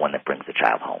going to be the one that brings the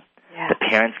child home. Yeah. The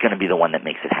parent's going to be the one that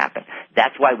makes it happen.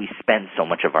 That's why we spend so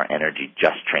much of our energy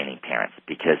just training parents,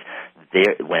 because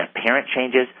when a parent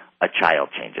changes, a child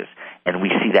changes. And we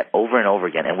see that over and over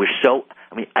again. And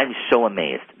I'm so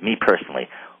amazed, me personally,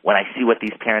 when I see what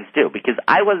these parents do, because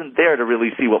I wasn't there to really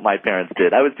see what my parents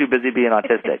did. I was too busy being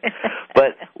autistic.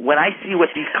 But when I see what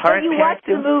these current parents do... You watched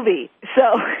the movie, so...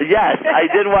 Yes, I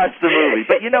did watch the movie.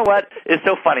 But you know what? It's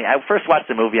so funny. I first watched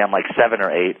the movie, I'm like 7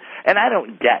 or 8, and I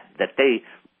don't get that they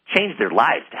changed their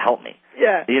lives to help me.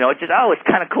 Yeah. It's just, it's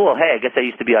kind of cool. Hey, I guess I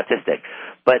used to be autistic.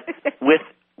 But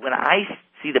when I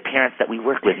see the parents that we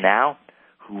work with now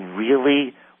who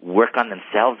really work on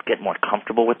themselves, get more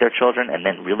comfortable with their children, and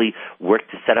then really work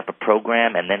to set up a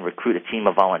program and then recruit a team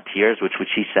of volunteers, which would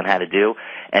teach them how to do,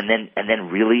 and then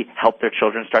really help their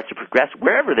children start to progress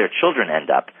wherever their children end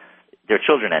up.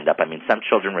 I mean, some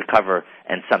children recover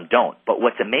and some don't. But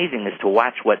what's amazing is to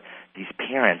watch what these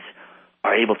parents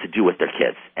are able to do with their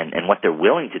kids and what they're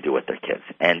willing to do with their kids.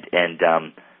 And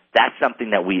that's something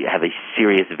that we have a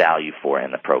serious value for in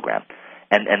the program.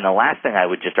 And the last thing I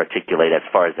would just articulate as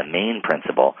far as the main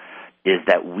principle is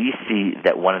that we see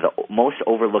that one of the most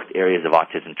overlooked areas of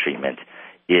autism treatment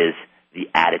is the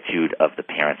attitude of the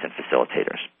parents and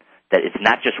facilitators. That it's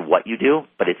not just what you do,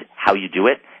 but it's how you do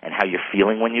it and how you're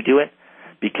feeling when you do it.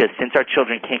 Because since our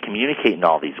children can't communicate in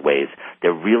all these ways,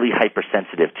 they're really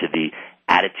hypersensitive to the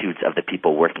attitudes of the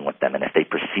people working with them. And if they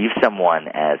perceive someone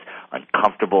as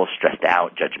uncomfortable, stressed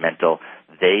out, judgmental,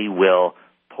 they will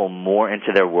pull more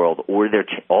into their world, or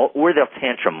they'll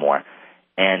tantrum more.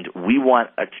 And we want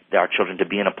our children to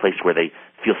be in a place where they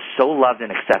feel so loved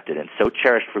and accepted and so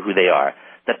cherished for who they are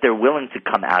that they're willing to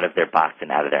come out of their box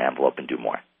and out of their envelope and do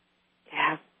more.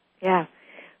 Yeah.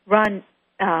 Ron,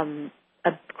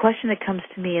 a question that comes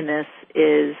to me in this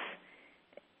is,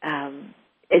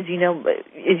 as you know,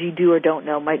 as you do or don't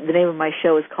know, the name of my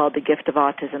show is called The Gift of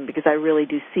Autism, because I really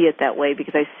do see it that way,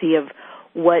 because I see of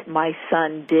what my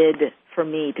son did for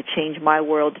me to change my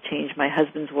world, to change my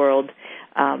husband's world,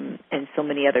 and so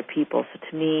many other people. So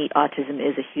to me, autism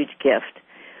is a huge gift.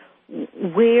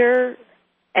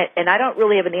 And I don't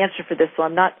really have an answer for this, so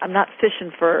I'm not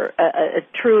fishing for a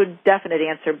true and definite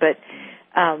answer, but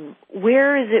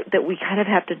where is it that we kind of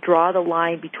have to draw the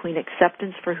line between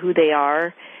acceptance for who they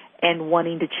are and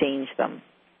wanting to change them?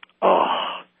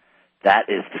 Oh, that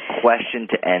is the question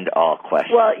to end all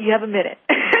questions. Well, you have a minute.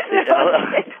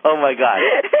 Oh my God.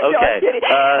 Okay.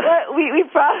 No, we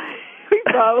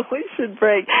probably should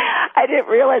break. I didn't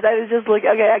realize. I was just looking.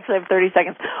 Okay, actually, I have 30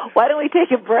 seconds. Why don't we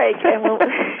take a break? And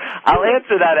I'll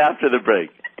answer that after the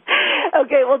break.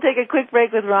 Okay, we'll take a quick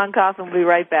break with Raun Kaufman. We'll be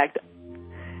right back.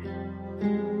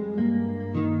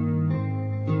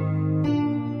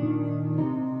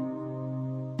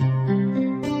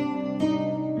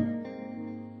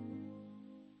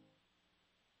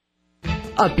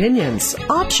 Opinions,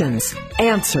 options,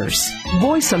 answers.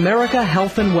 Voice America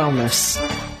Health and Wellness.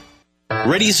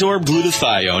 ReadyZorb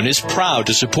Glutathione is proud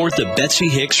to support the Betsy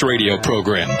Hicks radio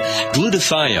program.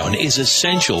 Glutathione is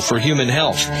essential for human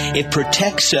health. It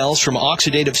protects cells from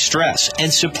oxidative stress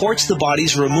and supports the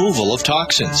body's removal of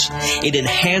toxins. It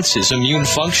enhances immune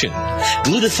function.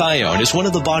 Glutathione is one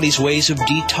of the body's ways of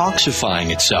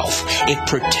detoxifying itself. It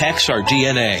protects our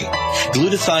DNA.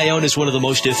 Glutathione is one of the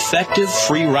most effective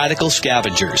free radical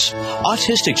scavengers.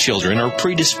 Autistic children are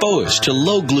predisposed to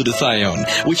low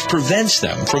glutathione, which prevents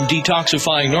them from detoxifying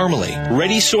detoxifying normally.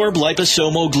 Ready-Sorb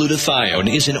liposomal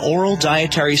glutathione is an oral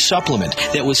dietary supplement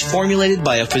that was formulated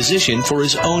by a physician for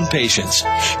his own patients.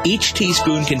 Each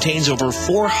teaspoon contains over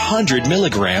 400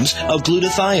 milligrams of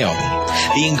glutathione.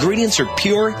 The ingredients are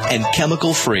pure and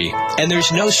chemical-free, and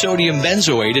there's no sodium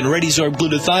benzoate in Ready-Sorb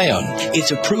glutathione.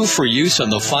 It's approved for use on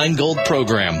the Fine Gold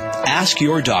program. Ask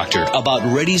your doctor about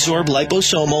Ready-Sorb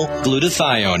liposomal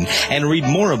glutathione and read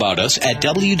more about us at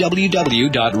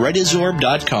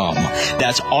www.readisorb.com.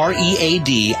 That's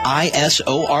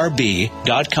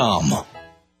READISORB.com.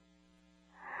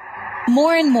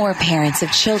 More and more parents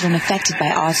of children affected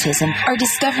by autism are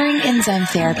discovering enzyme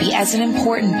therapy as an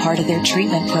important part of their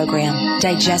treatment program.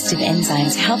 Digestive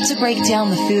enzymes help to break down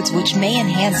the foods which may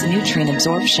enhance nutrient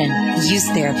absorption.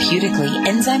 Used therapeutically,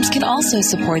 enzymes can also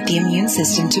support the immune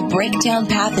system to break down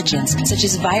pathogens such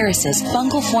as viruses,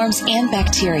 fungal forms, and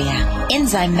bacteria.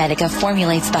 Enzyme Medica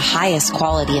formulates the highest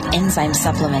quality of enzyme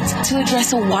supplements to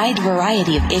address a wide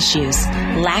variety of issues.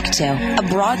 Lacto, a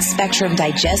broad-spectrum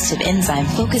digestive enzyme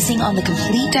focusing on the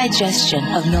complete digestion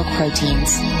of milk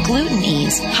proteins. Gluten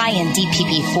Ease, high in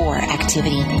DPP4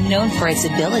 activity, known for its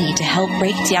ability to help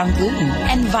break down gluten.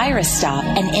 And Virus Stop,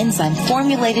 an enzyme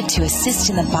formulated to assist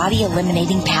in the body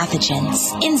eliminating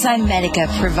pathogens. Enzyme Medica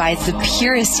provides the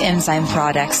purest enzyme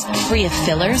products, free of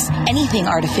fillers, anything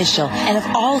artificial, and of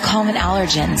all common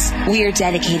allergens. We are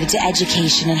dedicated to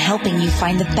education and helping you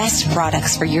find the best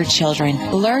products for your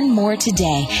children. Learn more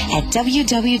today at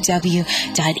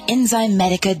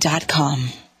www.enzymemedica.com.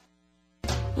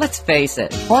 Let's face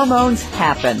it, hormones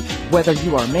happen. Whether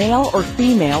you are male or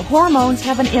female, hormones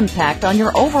have an impact on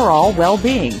your overall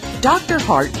well-being. Dr.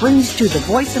 Hart brings to the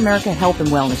Voice America Health and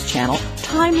Wellness channel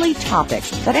timely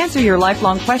topics that answer your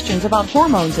lifelong questions about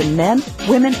hormones in men,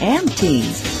 women, and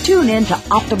teens. Tune in to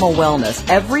Optimal Wellness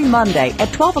every Monday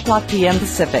at 12 o'clock p.m.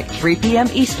 Pacific, 3 p.m.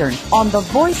 Eastern on the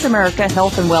Voice America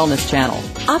Health and Wellness channel.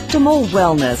 Optimal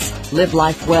Wellness. Live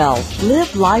life well.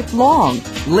 Live life long.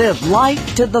 Live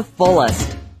life to the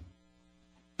fullest.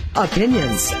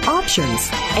 Opinions, options,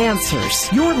 answers.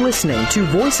 You're listening to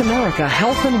Voice America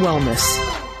Health and Wellness.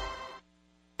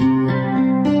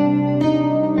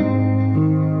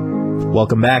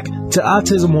 Welcome back to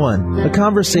Autism One, a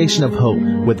conversation of hope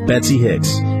with Betsy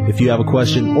Hicks. If you have a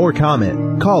question or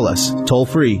comment, call us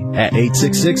toll-free at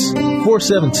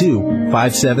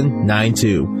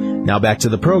 866-472-5792. Now back to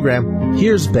the program.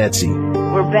 Here's Betsy.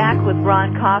 We're back with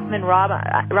Raun Kaufman. Ron,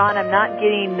 I'm not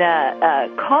getting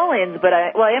call-ins, but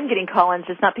I am getting call-ins,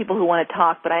 just not people who want to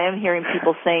talk, but I am hearing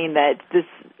people saying that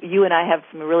you and I have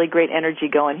some really great energy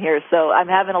going here. So I'm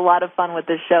having a lot of fun with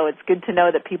this show. It's good to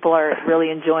know that people are really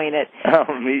enjoying it.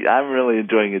 I'm really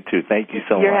enjoying it too. Thank you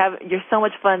so much. You're so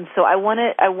much fun. So I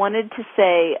wanted to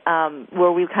say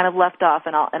where we kind of left off,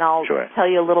 and I'll Sure. tell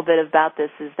you a little bit about this.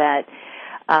 Is that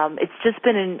it's just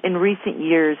been in recent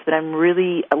years that I'm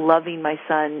really loving my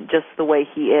son just the way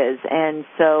he is, and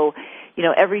so. You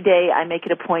know, every day I make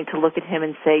it a point to look at him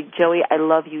and say, Joey, I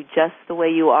love you just the way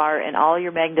you are and all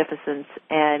your magnificence,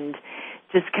 and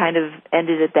just kind of end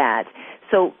it at that.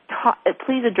 So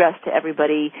please address to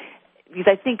everybody, because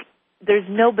I think there's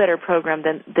no better program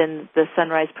than the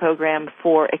Sunrise program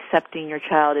for accepting your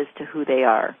child as to who they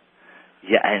are.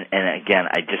 Yeah, and again,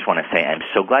 I just want to say I'm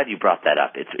so glad you brought that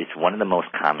up. It's one of the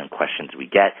most common questions we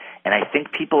get, and I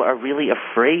think people are really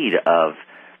afraid of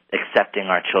accepting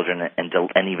our children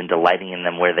and even delighting in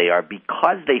them where they are,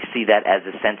 because they see that as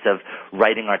a sense of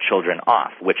writing our children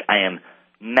off, which I am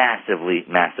massively,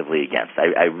 massively against.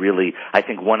 I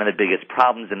think one of the biggest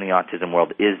problems in the autism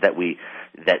world is that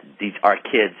our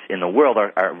kids in the world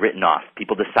are written off.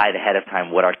 People decide ahead of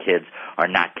time what our kids are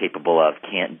not capable of,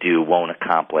 can't do, won't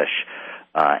accomplish.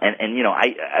 And you know,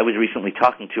 I was recently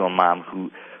talking to a mom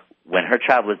who, when her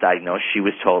child was diagnosed, she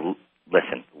was told,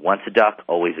 listen, once a duck,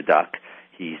 always a duck.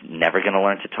 He's never going to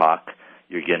learn to talk.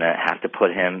 You're going to have to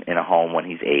put him in a home when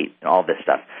he's 8, and all this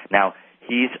stuff. Now,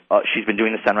 she's been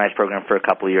doing the Sunrise program for a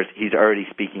couple of years. He's already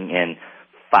speaking in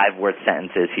 5-word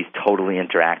sentences. He's totally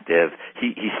interactive.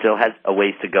 He still has a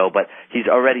ways to go, but he's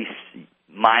already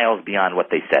miles beyond what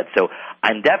they said. So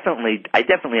I definitely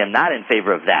am not in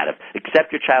favor of that.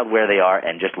 Accept your child where they are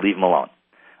and just leave them alone.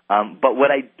 But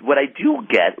what I do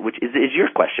get, which is your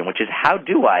question, which is how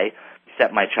do I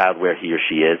set my child where he or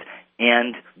she is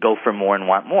and go for more and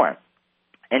want more?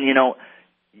 And, you know,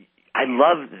 I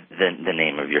love the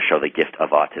name of your show, The Gift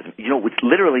of Autism. You know, it's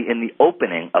literally in the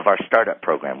opening of our startup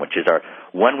program, which is our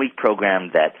 1-week program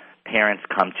that parents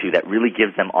come to that really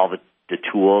gives them all the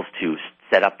tools to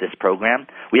set up this program.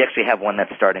 We actually have one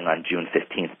that's starting on June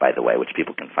 15th, by the way, which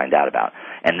people can find out about.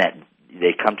 And that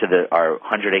they come to our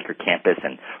 100-acre campus,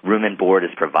 and room and board is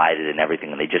provided and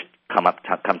everything, and they just come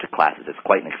to classes. It's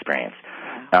quite an experience.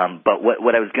 But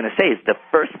what I was going to say is the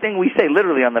first thing we say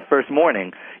literally on the first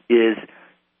morning is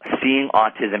seeing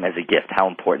autism as a gift, how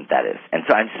important that is. And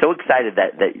so I'm so excited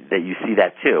that you see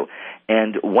that too.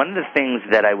 And one of the things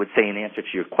that I would say in answer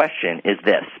to your question is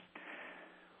this.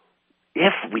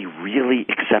 If we really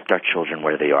accept our children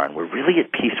where they are and we're really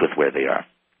at peace with where they are,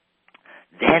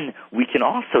 then we can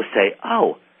also say,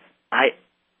 oh, I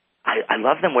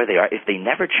love them where they are. If they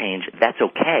never change, that's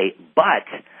okay, but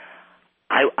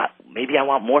maybe I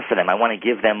want more for them. I want to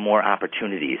give them more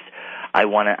opportunities. I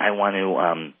want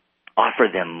to offer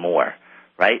them more,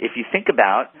 right? If you think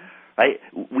about, right,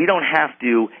 we don't have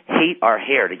to hate our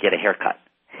hair to get a haircut,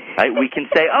 right? We can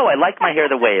say, oh, I like my hair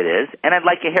the way it is, and I'd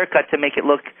like a haircut to make it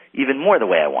look even more the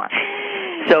way I want.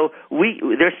 So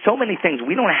there's so many things.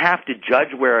 We don't have to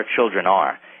judge where our children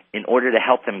are in order to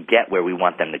help them get where we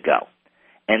want them to go.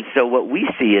 And so what we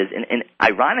see is, and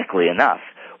ironically enough,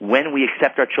 when we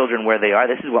accept our children where they are,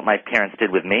 this is what my parents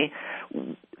did with me,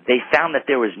 they found that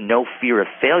there was no fear of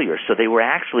failure. So they were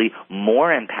actually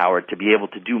more empowered to be able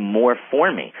to do more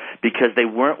for me because they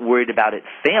weren't worried about it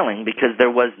failing because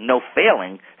there was no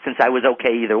failing since I was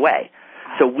okay either way.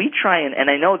 So we try and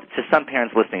I know to some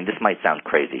parents listening, this might sound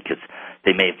crazy because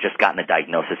they may have just gotten a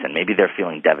diagnosis and maybe they're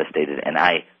feeling devastated, and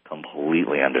I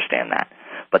completely understand that.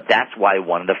 But that's why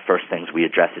one of the first things we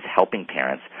address is helping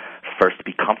parents first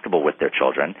be comfortable with their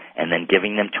children and then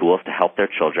giving them tools to help their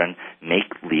children make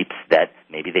leaps that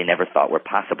maybe they never thought were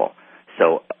possible.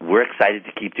 So we're excited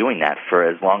to keep doing that for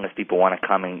as long as people want to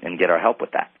come and get our help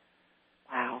with that.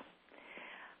 Wow.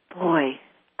 Boy,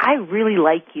 I really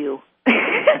like you.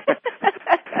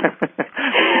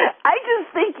 I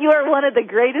just think you are one of the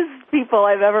greatest people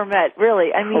I've ever met,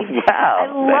 really. I mean, wow,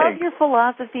 I love your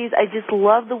philosophies. I just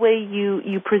love the way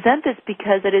you present this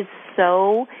because it is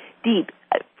so deep.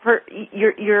 For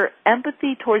your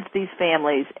empathy towards these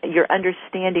families, your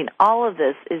understanding, all of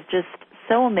this is just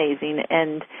so amazing,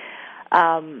 and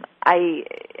I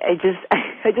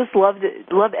just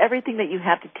love everything that you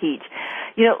have to teach.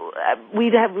 You know,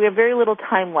 we have very little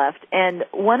time left, and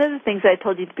one of the things I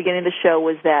told you at the beginning of the show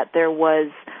was that there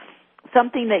was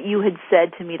something that you had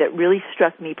said to me that really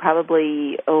struck me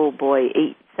probably,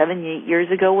 7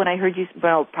 years ago when I heard you,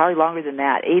 well, probably longer than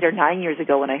that, 8 or 9 years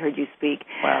ago when I heard you speak,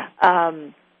 wow.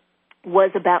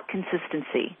 Was about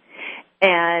consistency.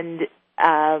 And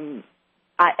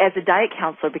as a diet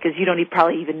counselor, because you don't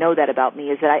probably even know that about me,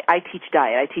 is that I teach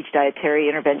diet. I teach dietary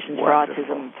interventions Wonderful.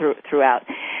 for autism throughout.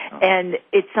 Oh. And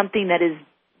it's something that is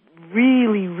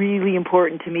really, really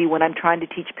important to me when I'm trying to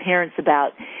teach parents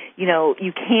about, you know,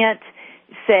 you can't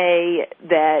say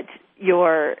that you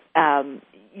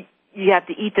have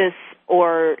to eat this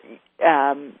or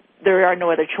there are no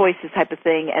other choices type of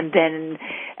thing, and then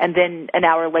an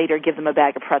hour later give them a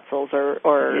bag of pretzels or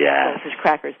sausage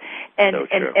crackers, and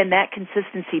that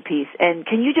consistency piece. And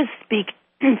can you just speak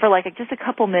for just a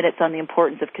couple minutes on the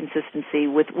importance of consistency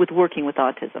with working with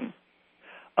autism?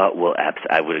 Well,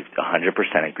 I would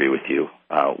 100% agree with you.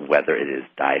 Whether it is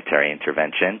dietary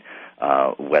intervention,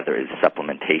 whether it's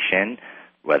supplementation,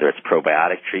 whether it's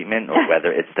probiotic treatment, or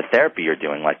whether it's the therapy you're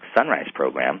doing, like the Sunrise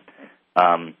program.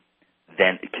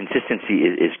 Then consistency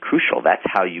is crucial. That's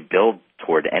how you build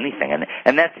toward anything.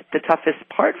 And that's the toughest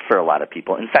part for a lot of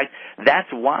people. In fact,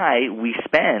 that's why we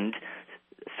spend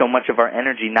so much of our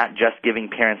energy not just giving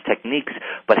parents techniques,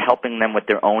 but helping them with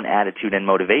their own attitude and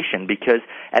motivation. Because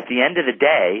at the end of the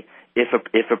day, if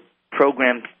a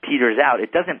program peters out,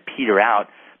 it doesn't peter out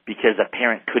because a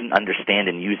parent couldn't understand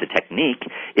and use a technique.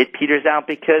 It peters out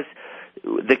because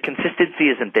the consistency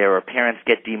isn't there, or parents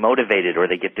get demotivated, or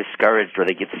they get discouraged, or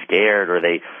they get scared, or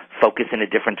they focus in a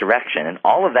different direction. And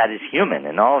all of that is human,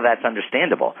 and all of that's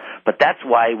understandable. But that's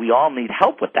why we all need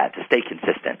help with that to stay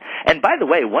consistent. And by the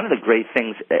way, one of the great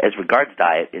things as regards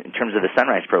diet in terms of the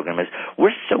Sunrise program is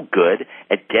we're so good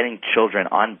at getting children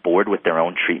on board with their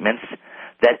own treatments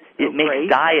that it makes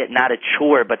diet not a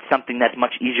chore, but something that's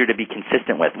much easier to be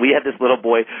consistent with. We have this little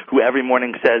boy who every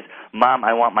morning says, "Mom,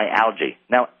 I want my algae."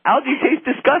 Now, algae tastes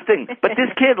disgusting, but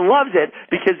this kid loves it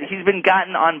because he's been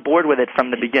gotten on board with it from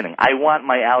the beginning. I want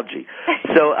my algae.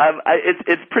 So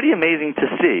it's pretty amazing to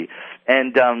see.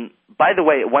 And by the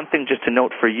way, one thing just to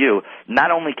note for you, not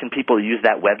only can people use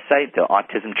that website, the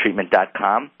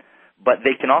autismtreatment.com, but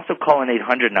they can also call an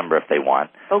 800 number if they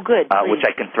want. Oh, good. Which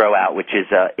I can throw out, which is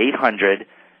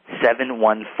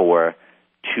 800-714-2888.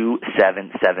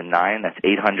 800-714-2779. That's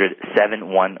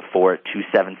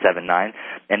 800-714-2779.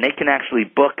 And they can actually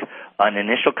book an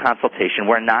initial consultation.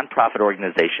 We're a nonprofit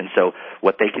organization, so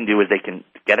what they can do is they can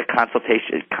get a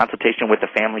consultation with a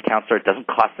family counselor. It doesn't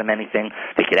cost them anything.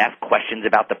 They could ask questions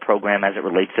about the program as it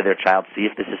relates to their child, see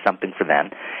if this is something for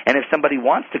them. And if somebody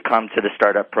wants to come to the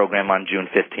startup program on June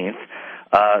 15th,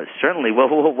 certainly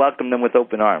we'll welcome them with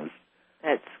open arms.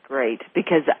 That's great,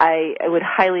 because I would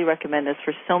highly recommend this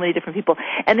for so many different people.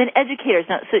 And then educators.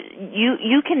 Now, so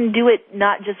you can do it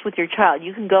not just with your child.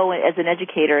 You can go as an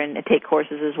educator and take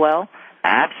courses as well?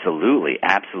 Absolutely,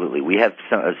 absolutely. We have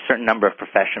a certain number of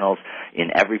professionals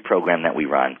in every program that we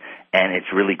run, and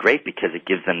it's really great because it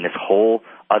gives them this whole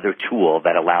other tool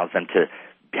that allows them to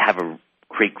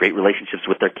create great relationships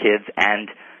with their kids and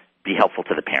be helpful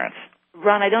to the parents.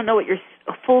 Ron, I don't know what your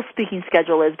full speaking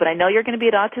schedule is, but I know you're going to be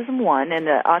at Autism One, and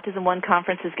the Autism One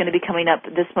conference is going to be coming up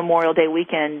this Memorial Day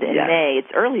weekend in May. It's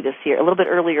early this year, a little bit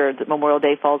earlier that Memorial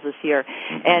Day falls this year.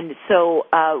 Mm-hmm. And so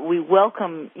we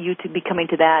welcome you to be coming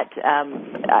to that.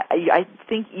 I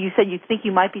think you said you think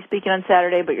you might be speaking on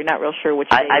Saturday, but you're not real sure which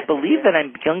day. I believe that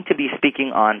I'm going to be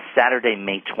speaking on Saturday,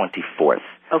 May 24th.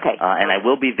 Okay. And I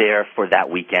will be there for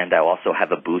that weekend. I also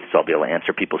have a booth, so I'll be able to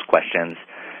answer people's questions.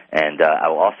 And I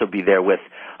will also be there with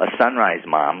a Sunrise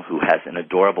mom who has an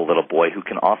adorable little boy who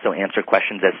can also answer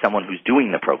questions as someone who's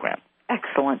doing the program.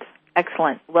 Excellent.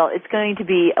 Excellent. Well, it's going to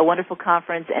be a wonderful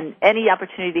conference, and any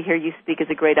opportunity to hear you speak is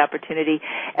a great opportunity.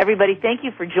 Everybody, thank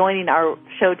you for joining our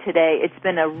show today. It's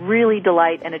been a really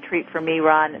delight and a treat for me,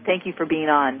 Ron. Thank you for being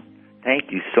on.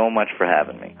 Thank you so much for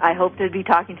having me. I hope to be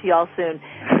talking to you all soon.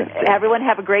 Everyone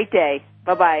have a great day.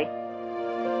 Bye-bye.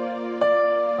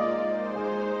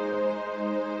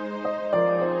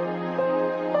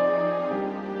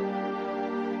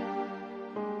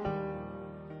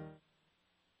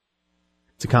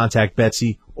 To contact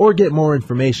Betsy or get more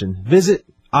information, visit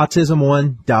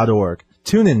autism1.org.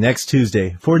 Tune in next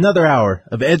Tuesday for another hour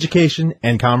of education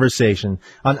and conversation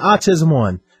on Autism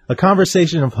One, a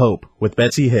conversation of hope with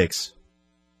Betsy Hicks.